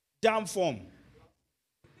jam form.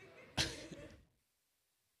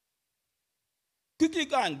 Quickly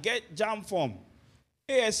go and get jam form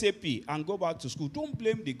ASAP and go back to school. Don't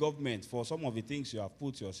blame the government for some of the things you have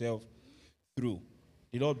put yourself through.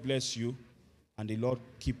 The Lord bless you and the Lord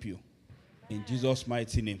keep you. In Jesus'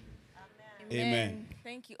 mighty name. Amen. Amen.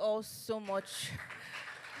 Thank you all so much.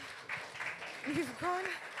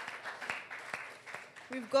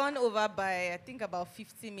 We've gone over by, I think, about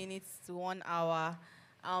 50 minutes to 1 hour.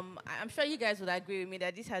 I'm sure you guys would agree with me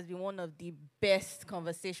that this has been one of the best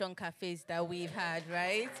conversation cafes that we've had,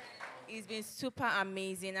 right? It's been super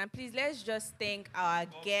amazing. And please, let's just thank our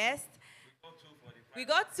guest. We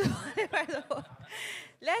got to.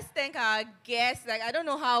 Let's thank our guests. Like, I don't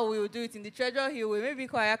know how we will do it in the Treasure Hill way. Maybe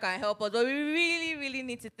Choir can help us. But we really, really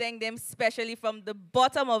need to thank them, especially from the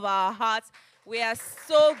bottom of our hearts. We are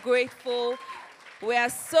so grateful. We are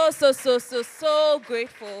so grateful.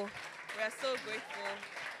 We are so grateful.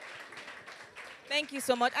 Thank you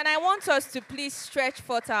so much. And I want us to please stretch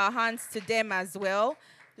forth our hands to them as well.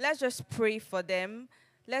 Let's just pray for them.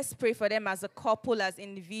 Let's pray for them as a couple, as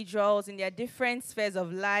individuals, in their different spheres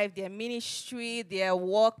of life, their ministry, their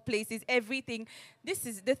workplaces, everything. This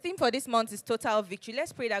is the theme for this month is total victory.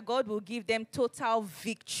 Let's pray that God will give them total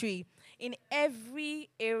victory in every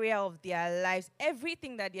area of their lives,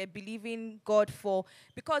 everything that they're believing God for,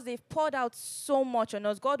 because they've poured out so much on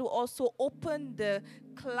us. God will also open the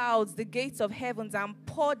clouds, the gates of heavens, and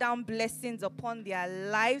pour down blessings upon their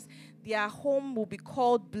lives. Their home will be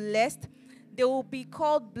called blessed. They will be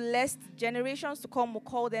called blessed. Generations to come will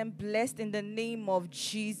call them blessed in the name of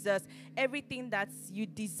Jesus. Everything that you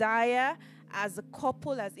desire as a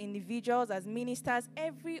couple, as individuals, as ministers,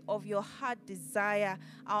 every of your heart desire,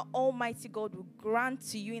 our Almighty God will grant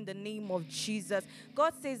to you in the name of Jesus.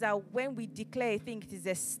 God says that when we declare a thing, it is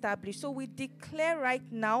established. So we declare right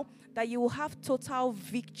now that you will have total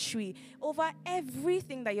victory over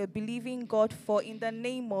everything that you're believing God for in the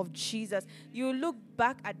name of Jesus. You will look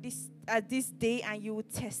back at this day and you will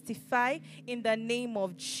testify in the name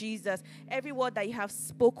of Jesus. Every word that you have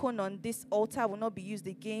spoken on this altar will not be used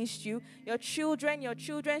against you. Your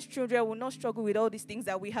children's children will not struggle with all these things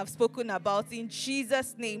that we have spoken about in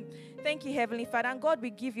Jesus' name. Thank you, Heavenly Father. And God, we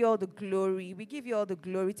give you all the glory. We give you all the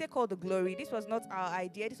glory. Take all the glory. This was not our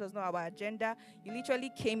idea. This was not our agenda. You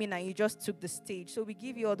literally came in and you just took the stage. So we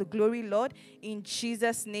give you all the glory, Lord. In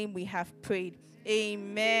Jesus' name we have prayed.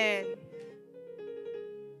 Amen.